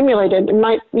stimulated. It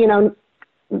might,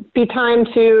 be time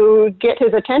to get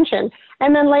his attention.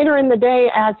 And then later in the day,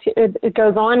 as it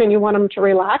goes on and you want him to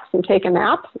relax and take a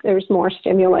nap, there's more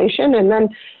stimulation. And then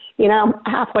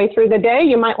halfway through the day,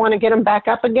 you might want to get them back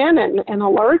up again and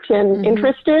alert and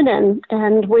interested,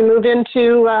 and we move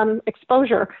into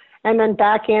exposure, and then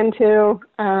back into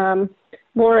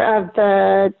more of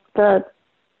the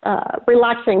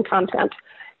relaxing content.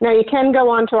 Now, you can go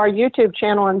onto our YouTube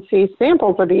channel and see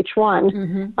samples of each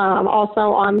one. Also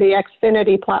on the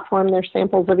Xfinity platform, there's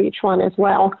samples of each one as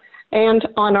well, and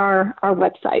on our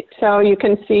website. So you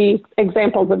can see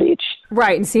examples of each.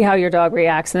 Right, and see how your dog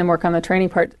reacts and then work on the training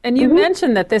part. And you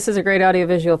mentioned that this is a great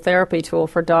audiovisual therapy tool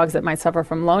for dogs that might suffer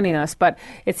from loneliness, but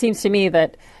it seems to me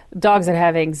that dogs that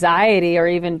have anxiety or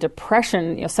even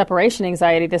depression, separation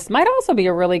anxiety, this might also be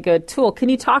a really good tool. Can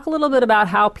you talk a little bit about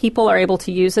how people are able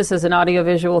to use this as an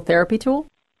audiovisual therapy tool?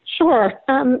 Sure.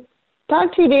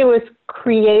 Dog TV was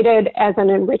created as an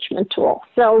enrichment tool.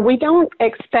 So we don't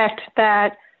expect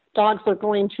that dogs are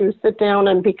going to sit down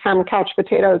and become couch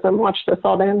potatoes and watch this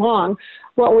all day long.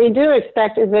 What we do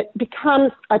expect is it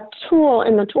becomes a tool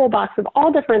in the toolbox of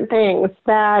all different things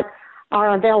that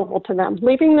are available to them,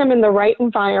 leaving them in the right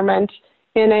environment,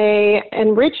 in a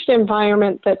enriched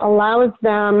environment that allows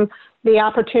them the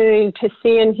opportunity to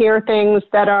see and hear things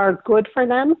that are good for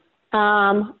them,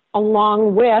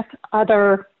 along with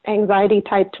other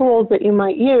anxiety-type tools that you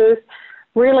might use,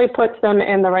 really puts them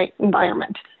in the right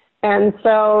environment. And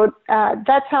so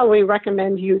that's how we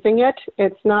recommend using it.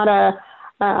 It's not a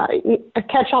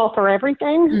catch-all for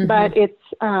everything, but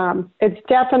it's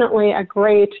definitely a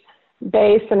great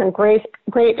base and a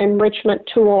great enrichment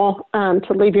tool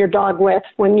to leave your dog with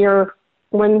when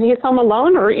he's home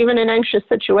alone or even in anxious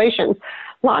situations.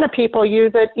 A lot of people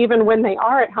use it even when they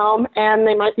are at home and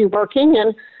they might be working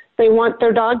and they want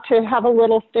their dog to have a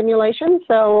little stimulation.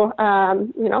 So,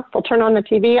 they'll turn on the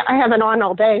TV. I have it on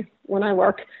all day when I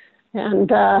work.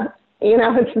 And,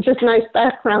 it's just nice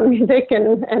background music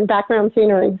and background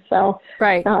scenery. So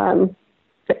right.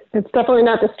 It's definitely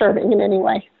not disturbing in any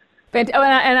way. And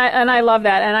I love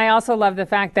that. And I also love the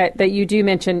fact that you do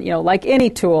mention, like any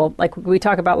tool, like we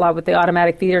talk about a lot with the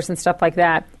automatic feeders and stuff like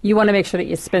that, you want to make sure that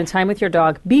you spend time with your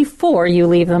dog before you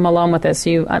leave them alone with this. So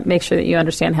you make sure that you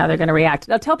understand how they're going to react.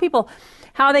 Now tell people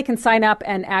how they can sign up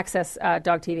and access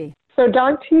Dog TV. So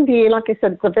Dog TV, like I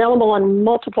said, it's available on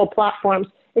multiple platforms.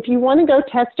 If you want to go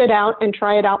test it out and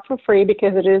try it out for free,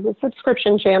 because it is a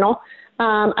subscription channel,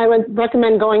 I would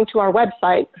recommend going to our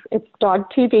website. It's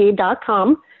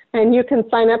dogtv.com. And you can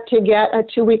sign up to get a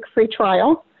 2-week free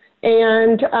trial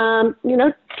and,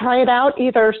 try it out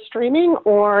either streaming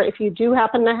or if you do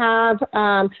happen to have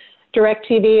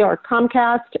DirecTV or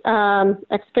Comcast,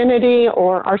 Xfinity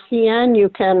or RCN, you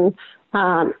can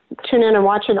tune in and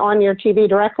watch it on your TV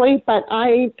directly. But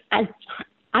I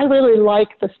really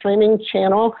like the streaming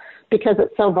channel because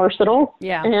it's so versatile.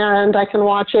 Yeah. And I can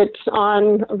watch it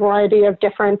on a variety of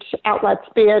different outlets,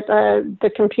 be it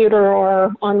the computer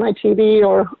or on my TV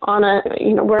or on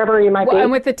wherever you might be.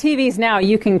 And with the TVs now,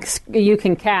 you can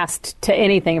cast to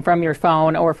anything from your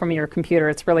phone or from your computer.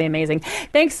 It's really amazing.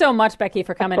 Thanks so much, Becky,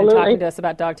 for coming and talking to us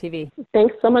about Dog TV.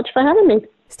 Thanks so much for having me.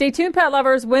 Stay tuned, pet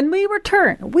lovers. When we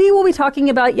return, we will be talking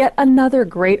about yet another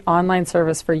great online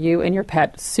service for you and your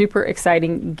pet. Super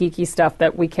exciting, geeky stuff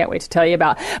that we can't wait to tell you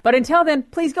about. But until then,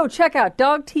 please go check out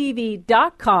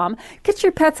dogtv.com. Get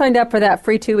your pet signed up for that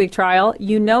free 2-week trial.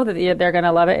 You know that they're going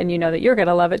to love it, and you know that you're going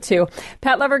to love it too.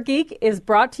 Pet Lover Geek is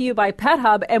brought to you by Pet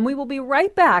Hub, and we will be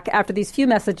right back after these few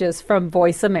messages from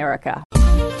Voice America.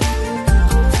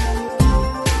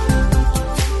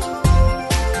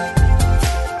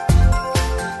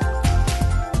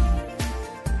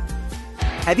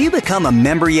 Have you become a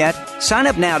member yet? Sign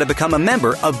up now to become a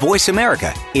member of Voice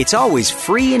America. It's always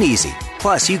free and easy.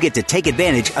 Plus, you get to take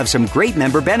advantage of some great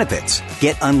member benefits.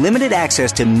 Get unlimited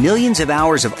access to millions of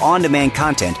hours of on-demand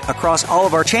content across all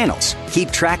of our channels.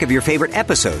 Keep track of your favorite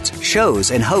episodes,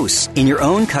 shows, and hosts in your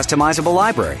own customizable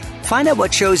library. Find out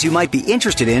what shows you might be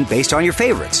interested in based on your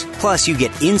favorites. Plus, you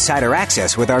get insider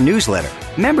access with our newsletter.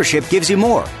 Membership gives you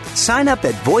more. Sign up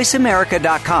at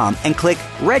voiceamerica.com and click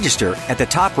Register at the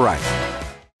top right.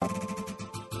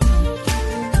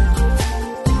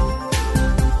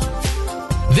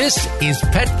 This is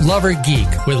Pet Lover Geek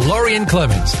with Lorian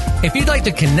Clemens. If you'd like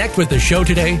to connect with the show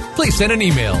today, please send an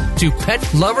email to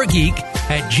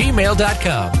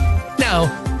petlovergeek@gmail.com. Now,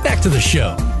 back to the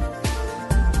show.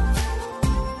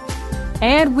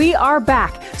 And we are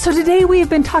back. So today we've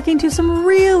been talking to some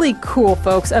really cool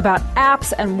folks about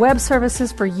apps and web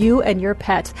services for you and your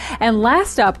pet. And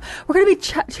last up, we're going to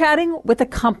be chatting with a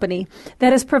company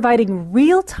that is providing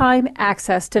real-time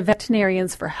access to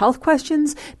veterinarians for health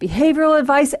questions, behavioral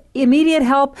advice, immediate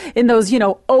help in those,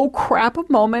 oh crap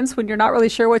moments when you're not really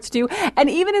sure what to do. And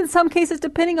even in some cases,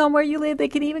 depending on where you live, they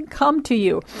can even come to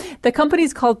you. The company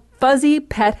is called Fuzzy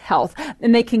Pet Health,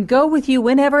 and they can go with you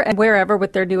whenever and wherever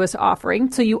with their newest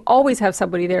offering. So you always have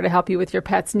somebody there to help you with your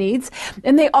pet's needs.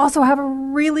 And they also have a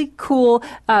really cool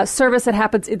service that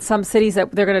happens in some cities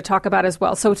that they're going to talk about as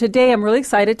well. So today I'm really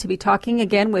excited to be talking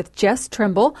again with Jess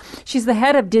Trimble. She's the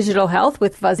head of digital health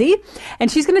with Fuzzy, and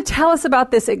she's going to tell us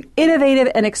about this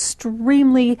innovative and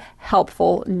extremely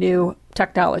helpful new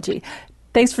technology.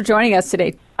 Thanks for joining us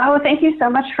today. Oh, thank you so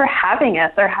much for having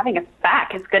us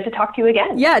back. It's good to talk to you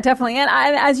again. Yeah, definitely. And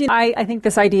I think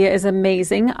this idea is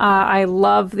amazing. I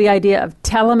love the idea of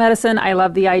telemedicine. I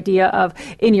love the idea of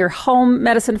in-your-home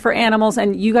medicine for animals.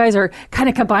 And you guys are kind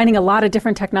of combining a lot of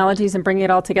different technologies and bringing it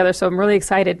all together. So I'm really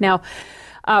excited. Now,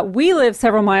 we live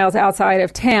several miles outside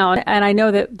of town, and I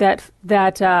know that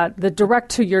the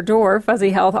direct-to-your-door Fuzzy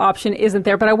Health option isn't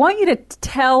there. But I want you to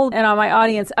tell my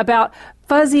audience about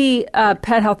Fuzzy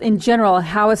Pet Health in general,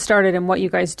 how it started and what you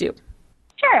guys do.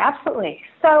 Sure, absolutely.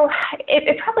 So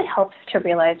it probably helps to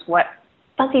realize what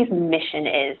Fuzzy's mission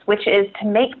is, which is to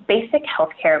make basic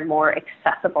healthcare more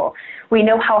accessible. We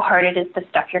know how hard it is to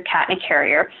stuff your cat in a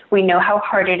carrier. We know how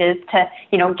hard it is to,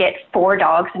 get 4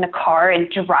 dogs in a car and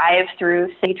drive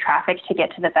through city traffic to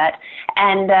get to the vet.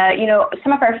 And,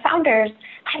 some of our founders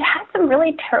had some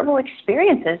really terrible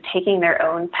experiences taking their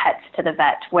own pets to the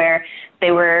vet, where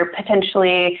they were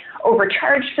potentially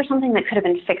overcharged for something that could have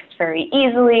been fixed very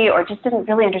easily, or just didn't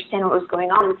really understand what was going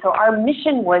on. So our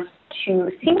mission was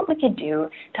to see what we could do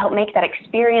to help make that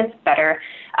experience better,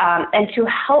 and to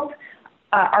help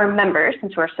our members,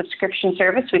 since we're a subscription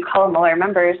service, we call them all our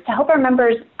members, to help our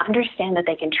members understand that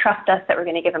they can trust us, that we're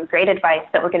going to give them great advice,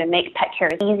 that we're going to make pet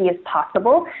care as easy as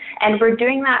possible. And we're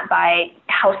doing that by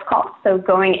house calls, so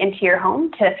going into your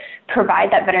home to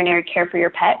provide that veterinary care for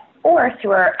your pet, or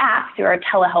through our app, through our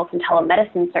telehealth and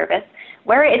telemedicine service,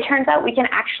 where it turns out we can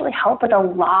actually help with a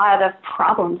lot of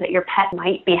problems that your pet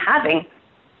might be having.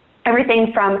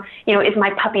 Everything from, is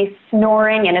my puppy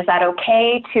snoring and is that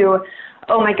okay, to,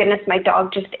 oh my goodness, my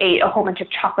dog just ate a whole bunch of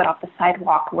chocolate off the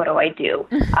sidewalk. What do I do?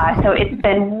 So it's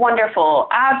been wonderful,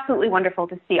 absolutely wonderful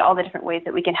to see all the different ways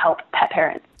that we can help pet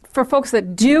parents. For folks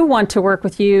that do want to work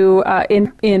with you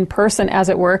in person, as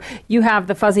it were, you have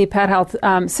the Fuzzy Pet Health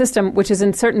system, which is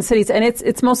in certain cities, and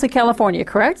it's mostly California,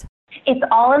 correct? It's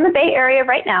all in the Bay Area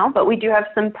right now, but we do have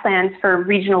some plans for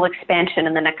regional expansion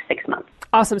in the next 6 months.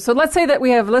 Awesome. So let's say that we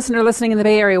have a listener listening in the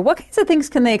Bay Area. What kinds of things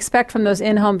can they expect from those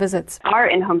in-home visits? Our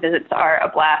in-home visits are a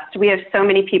blast. We have so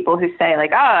many people who say,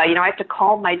 I have to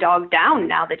calm my dog down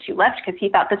now that you left because he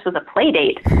thought this was a play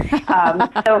date.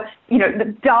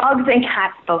 The dogs and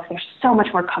cats both are so much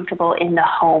more comfortable in the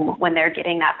home when they're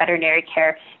getting that veterinary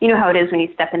care. You know how it is when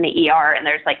you step in the ER and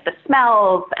there's the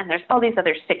smells and there's all these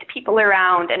other sick people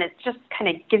around, and it just kind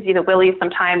of gives you the willies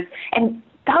sometimes. And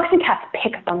dogs and cats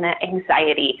pick up on that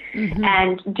anxiety,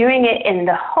 and doing it in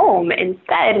the home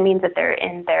instead means that they're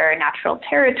in their natural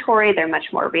territory, they're much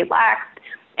more relaxed.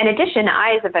 In addition,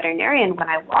 I, as a veterinarian, when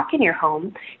I walk in your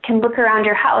home, can look around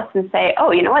your house and say,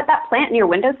 oh, you know what, that plant in your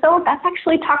windowsill, that's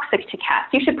actually toxic to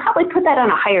cats. You should probably put that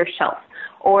on a higher shelf.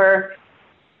 Or,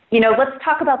 let's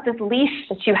talk about this leash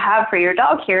that you have for your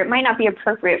dog here. It might not be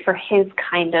appropriate for his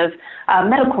kind of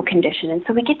medical condition. And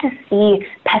so we get to see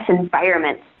pets'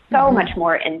 environments so much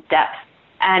more in depth.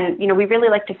 And, we really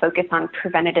like to focus on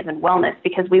preventative and wellness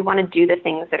because we want to do the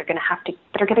things that are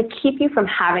going to keep you from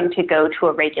having to go to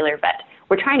a regular vet.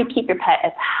 We're trying to keep your pet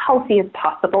as healthy as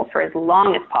possible for as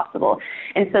long as possible.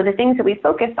 And so the things that we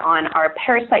focus on are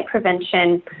parasite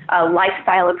prevention,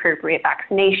 lifestyle-appropriate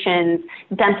vaccinations,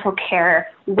 dental care,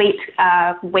 weight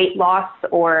loss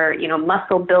or,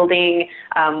 muscle building.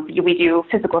 We do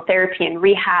physical therapy and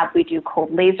rehab. We do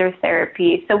cold laser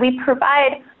therapy. So we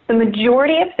provide the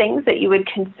majority of things that you would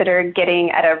consider getting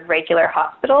at a regular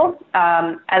hospital,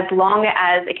 as long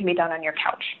as it can be done on your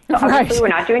couch. So obviously we're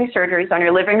not doing surgeries on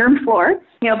your living room floor,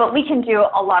 but we can do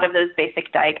a lot of those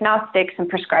basic diagnostics and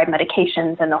prescribe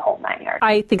medications in the whole 9 yards.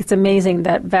 I think it's amazing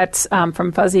that vets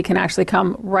from Fuzzy can actually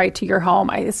come right to your home.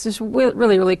 It's just really,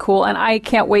 really cool. And I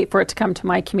can't wait for it to come to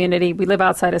my community. We live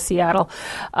outside of Seattle,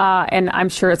 and I'm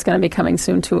sure it's going to be coming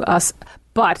soon to us.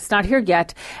 But it's not here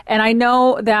yet. And I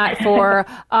know that for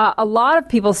a lot of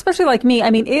people, especially like me,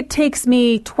 it takes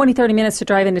me 20, 30 minutes to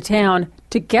drive into town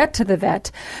to get to the vet.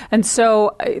 And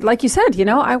so, like you said,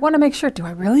 I want to make sure, do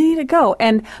I really need to go?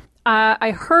 And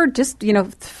I heard just,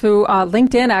 through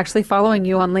LinkedIn, actually following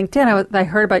you on LinkedIn, I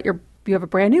heard about you have a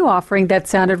brand new offering that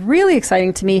sounded really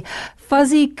exciting to me,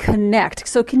 Fuzzy Connect.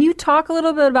 So can you talk a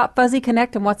little bit about Fuzzy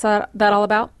Connect and what's that all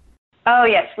about? Oh,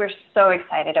 yes, we're so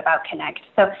excited about Connect.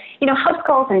 So, house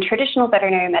calls and traditional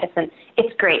veterinary medicine,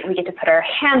 it's great. We get to put our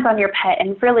hands on your pet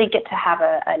and really get to have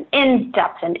an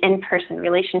in-depth and in-person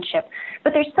relationship.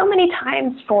 But there's so many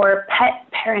times for pet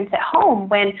parents at home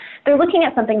when they're looking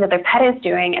at something that their pet is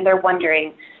doing and they're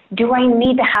wondering, do I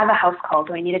need to have a house call?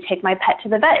 Do I need to take my pet to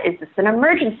the vet? Is this an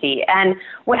emergency? And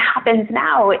what happens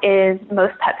now is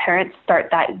most pet parents start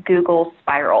that Google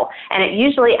spiral, and it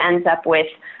usually ends up with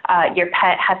your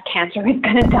pet has cancer, is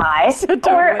going to die,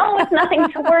 or, oh, it's nothing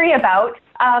to worry about.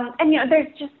 There's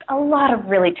just a lot of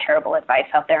really terrible advice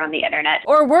out there on the internet.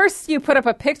 Or worse, you put up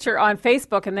a picture on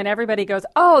Facebook and then everybody goes,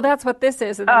 oh, that's what this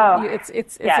is. And then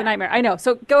it's a nightmare. I know.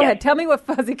 So go ahead. Tell me what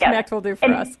Fuzzy Connect will do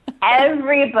for us.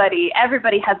 Everybody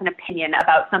has an opinion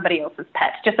about somebody else's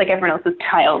pet, just like everyone else's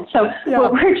child. So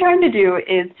what we're trying to do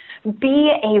is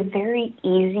be a very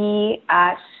easy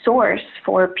source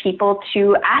for people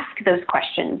to ask those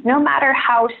questions, no matter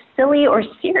how silly or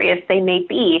serious they may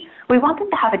be. We want them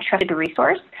to have a trusted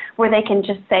resource where they can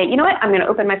just say, you know what, I'm going to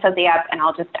open my Fuzzy app and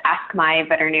I'll just ask my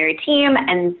veterinary team,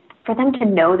 and for them to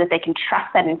know that they can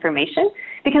trust that information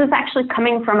because it's actually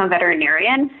coming from a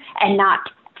veterinarian and not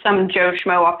some Joe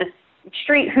Schmo off the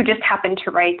street who just happened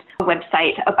to write a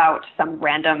website about some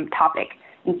random topic.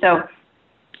 And so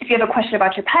if you have a question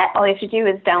about your pet, all you have to do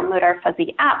is download our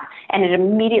Fuzzy app, and it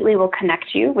immediately will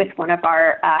connect you with one of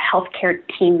our healthcare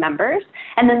team members,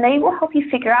 and then they will help you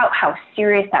figure out how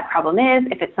serious that problem is,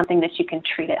 if it's something that you can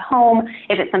treat at home,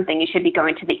 if it's something you should be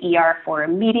going to the ER for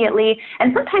immediately.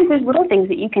 And sometimes there's little things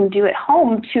that you can do at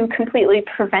home to completely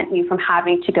prevent you from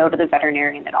having to go to the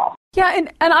veterinarian at all. Yeah,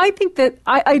 and I think that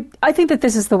I think that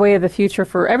this is the way of the future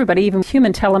for everybody. Even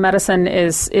human telemedicine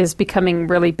is becoming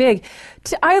really big.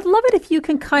 I'd love it if you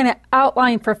can kind of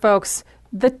outline for folks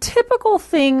the typical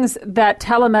things that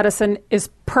telemedicine is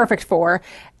perfect for,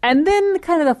 and then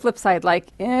kind of the flip side,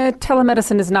 like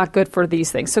telemedicine is not good for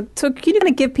these things. So can you kind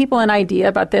of give people an idea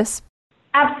about this?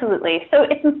 Absolutely. So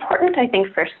it's important, I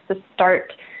think, first to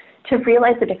start to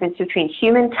realize the difference between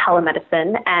human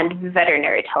telemedicine and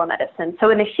veterinary telemedicine. So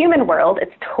in the human world,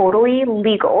 it's totally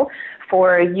legal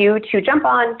for you to jump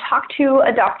on, talk to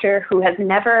a doctor who has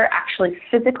never actually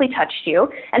physically touched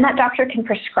you, and that doctor can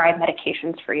prescribe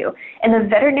medications for you. In the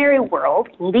veterinary world,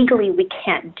 legally, we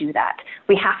can't do that.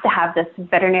 We have to have this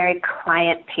veterinary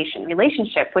client-patient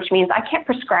relationship, which means I can't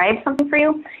prescribe something for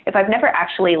you if I've never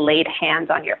actually laid hands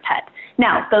on your pet.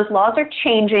 Now, those laws are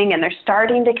changing, and they're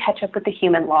starting to catch up with the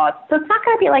human laws, so it's not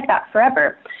going to be like that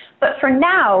forever. But for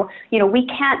now, we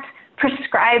can't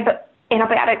prescribe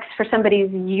antibiotics for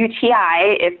somebody's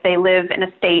UTI if they live in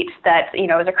a state that,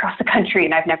 is across the country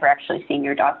and I've never actually seen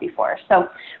your dog before. So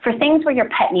for things where your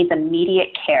pet needs immediate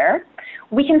care,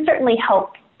 we can certainly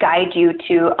help guide you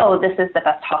to, this is the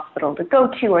best hospital to go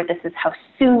to, or this is how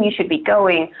soon you should be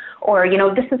going, or,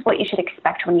 this is what you should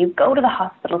expect when you go to the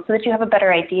hospital so that you have a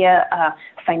better idea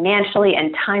financially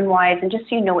and time-wise, and just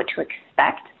so you know what to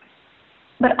expect.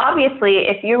 But obviously,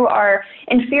 if you are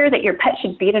in fear that your pet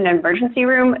should be in an emergency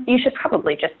room, you should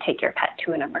probably just take your pet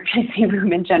to an emergency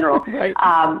room in general. Right.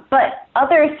 But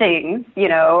other things,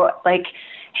 like,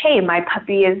 hey, my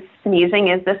puppy is sneezing,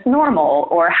 is this normal?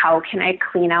 Or how can I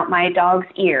clean out my dog's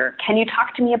ear? Can you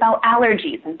talk to me about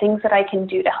allergies and things that I can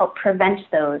do to help prevent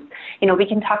those? We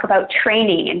can talk about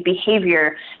training and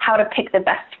behavior, how to pick the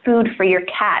best food for your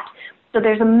cat. So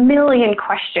there's a million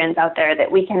questions out there that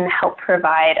we can help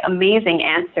provide amazing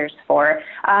answers for,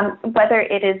 whether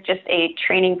it is just a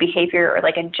training behavior or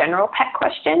like a general pet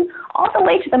question, all the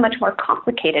way to the much more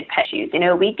complicated pet issues.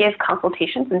 We give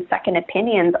consultations and second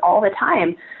opinions all the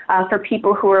time for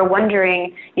people who are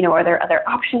wondering, are there other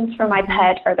options for my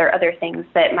pet? Are there other things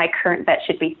that my current vet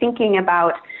should be thinking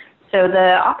about? So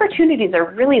the opportunities are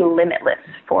really limitless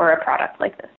for a product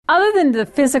like this. Other than the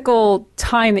physical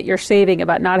time that you're saving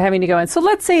about not having to go in. So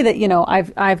let's say that,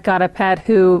 I've got a pet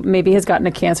who maybe has gotten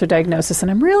a cancer diagnosis and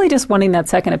I'm really just wanting that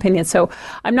second opinion. So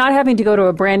I'm not having to go to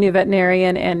a brand new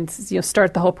veterinarian and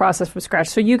start the whole process from scratch.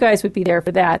 So you guys would be there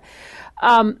for that.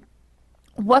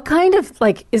 What kind of,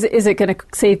 is it going to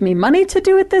save me money to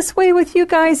do it this way with you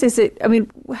guys?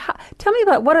 Tell me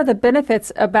about what are the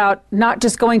benefits about not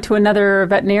just going to another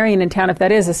veterinarian in town, if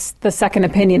that is the second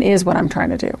opinion is what I'm trying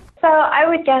to do. So I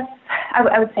would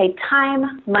say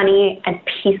time, money, and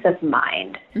peace of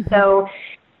mind. Mm-hmm. So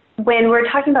when we're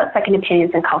talking about second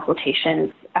opinions and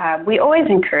consultations, we always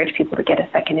encourage people to get a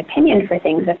second opinion for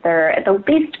things if they're at the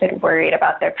least bit worried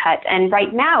about their pet. And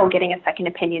right now, getting a second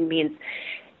opinion means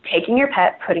taking your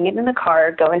pet, putting it in the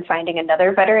car, going finding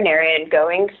another veterinarian,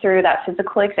 going through that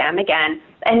physical exam again.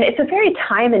 And it's a very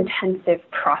time-intensive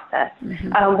process.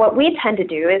 What we tend to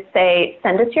do is say,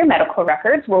 send us your medical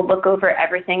records. We'll look over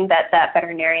everything that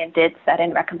veterinarian did, said,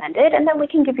 and recommended, and then we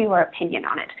can give you our opinion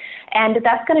on it. And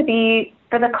that's going to be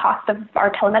for the cost of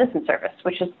our telemedicine service,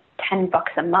 which is $10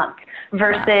 a month,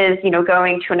 versus,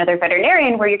 going to another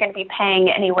veterinarian where you're going to be paying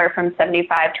anywhere from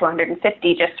 $75 to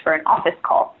 $150 just for an office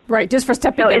call. Right, just for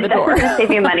stepping in the door. So it's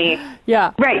save you money.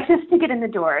 Yeah. Right, just to get in the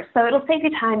door. So it'll save you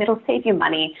time, it'll save you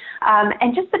money,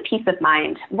 and just the peace of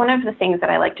mind. One of the things that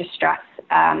I like to stress,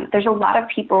 there's a lot of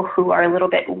people who are a little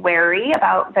bit wary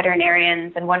about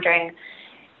veterinarians and wondering,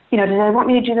 do they want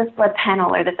me to do this blood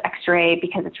panel or this x-ray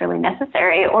because it's really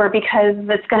necessary or because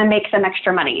it's going to make them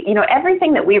extra money?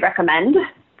 Everything that we recommend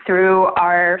through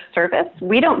our service,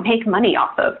 we don't make money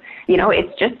off of.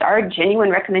 It's just our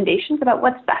genuine recommendations about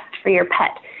what's best for your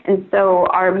pet. And so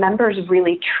our members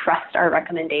really trust our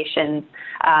recommendations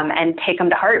and take them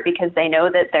to heart because they know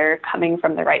that they're coming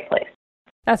from the right place.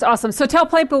 That's awesome. So tell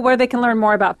people where they can learn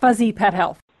more about Fuzzy Pet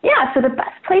Health. Yeah, so the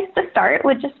best place to start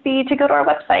would just be to go to our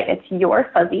website. It's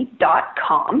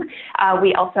yourfuzzy.com.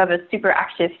 We also have a super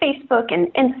active Facebook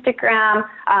and Instagram.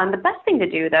 The best thing to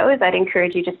do, though, is I'd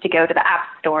encourage you just to go to the App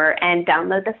Store and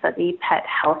download the Fuzzy Pet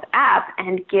Health app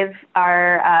and give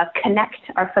our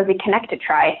Fuzzy Connect a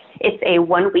try. It's a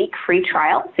 1-week free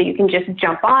trial, so you can just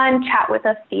jump on, chat with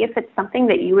us, see if it's something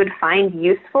that you would find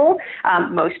useful.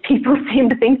 Most people seem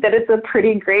to think that it's a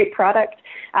pretty great product.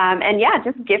 And yeah,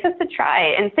 just give us a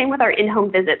try. And same with our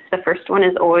in-home visits. The first one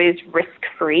is always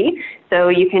risk-free, so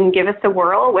you can give us a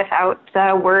whirl without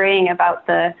worrying about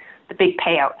the big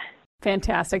payout.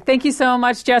 Fantastic. Thank you so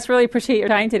much, Jess. Really appreciate your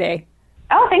time today.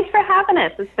 Oh, thanks for having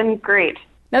us. It's been great.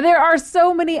 Now, there are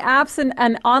so many apps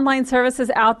and online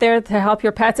services out there to help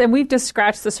your pets, and we've just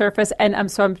scratched the surface. And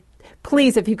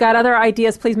please, if you've got other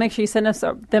ideas, please make sure you send us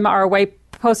them our way.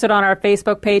 Post it on our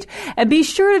Facebook page. And be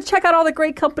sure to check out all the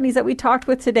great companies that we talked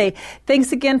with today.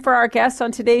 Thanks again for our guests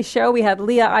on today's show. We had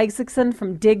Leah Isaacson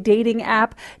from Dig Dating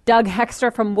App, Doug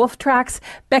Hexter from Wolf Tracks,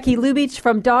 Becky Lubich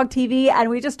from Dog TV, and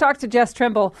we just talked to Jess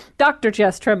Trimble, Dr.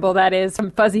 Jess Trimble, that is,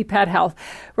 from Fuzzy Pet Health.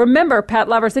 Remember, pet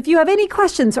lovers, if you have any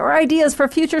questions or ideas for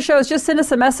future shows, just send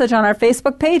us a message on our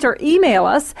Facebook page or email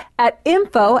us at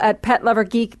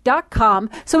info@petlovergeek.com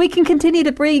so we can continue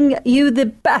to bring you the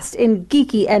best in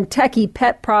geeky and techie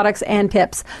pet products and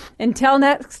tips. Until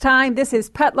next time, this is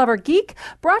Pet Lover Geek,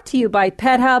 brought to you by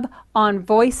Pet Hub on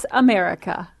Voice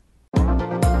America.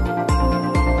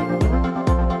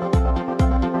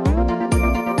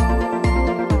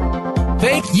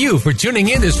 Thank you for tuning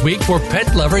in this week for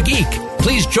Pet Lover Geek.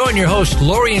 Please join your host,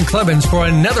 Lorian Clemens, for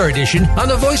another edition on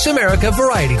the Voice America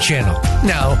Variety Channel.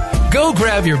 Now, go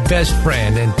grab your best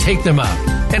friend and take them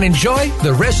out and enjoy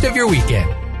the rest of your weekend.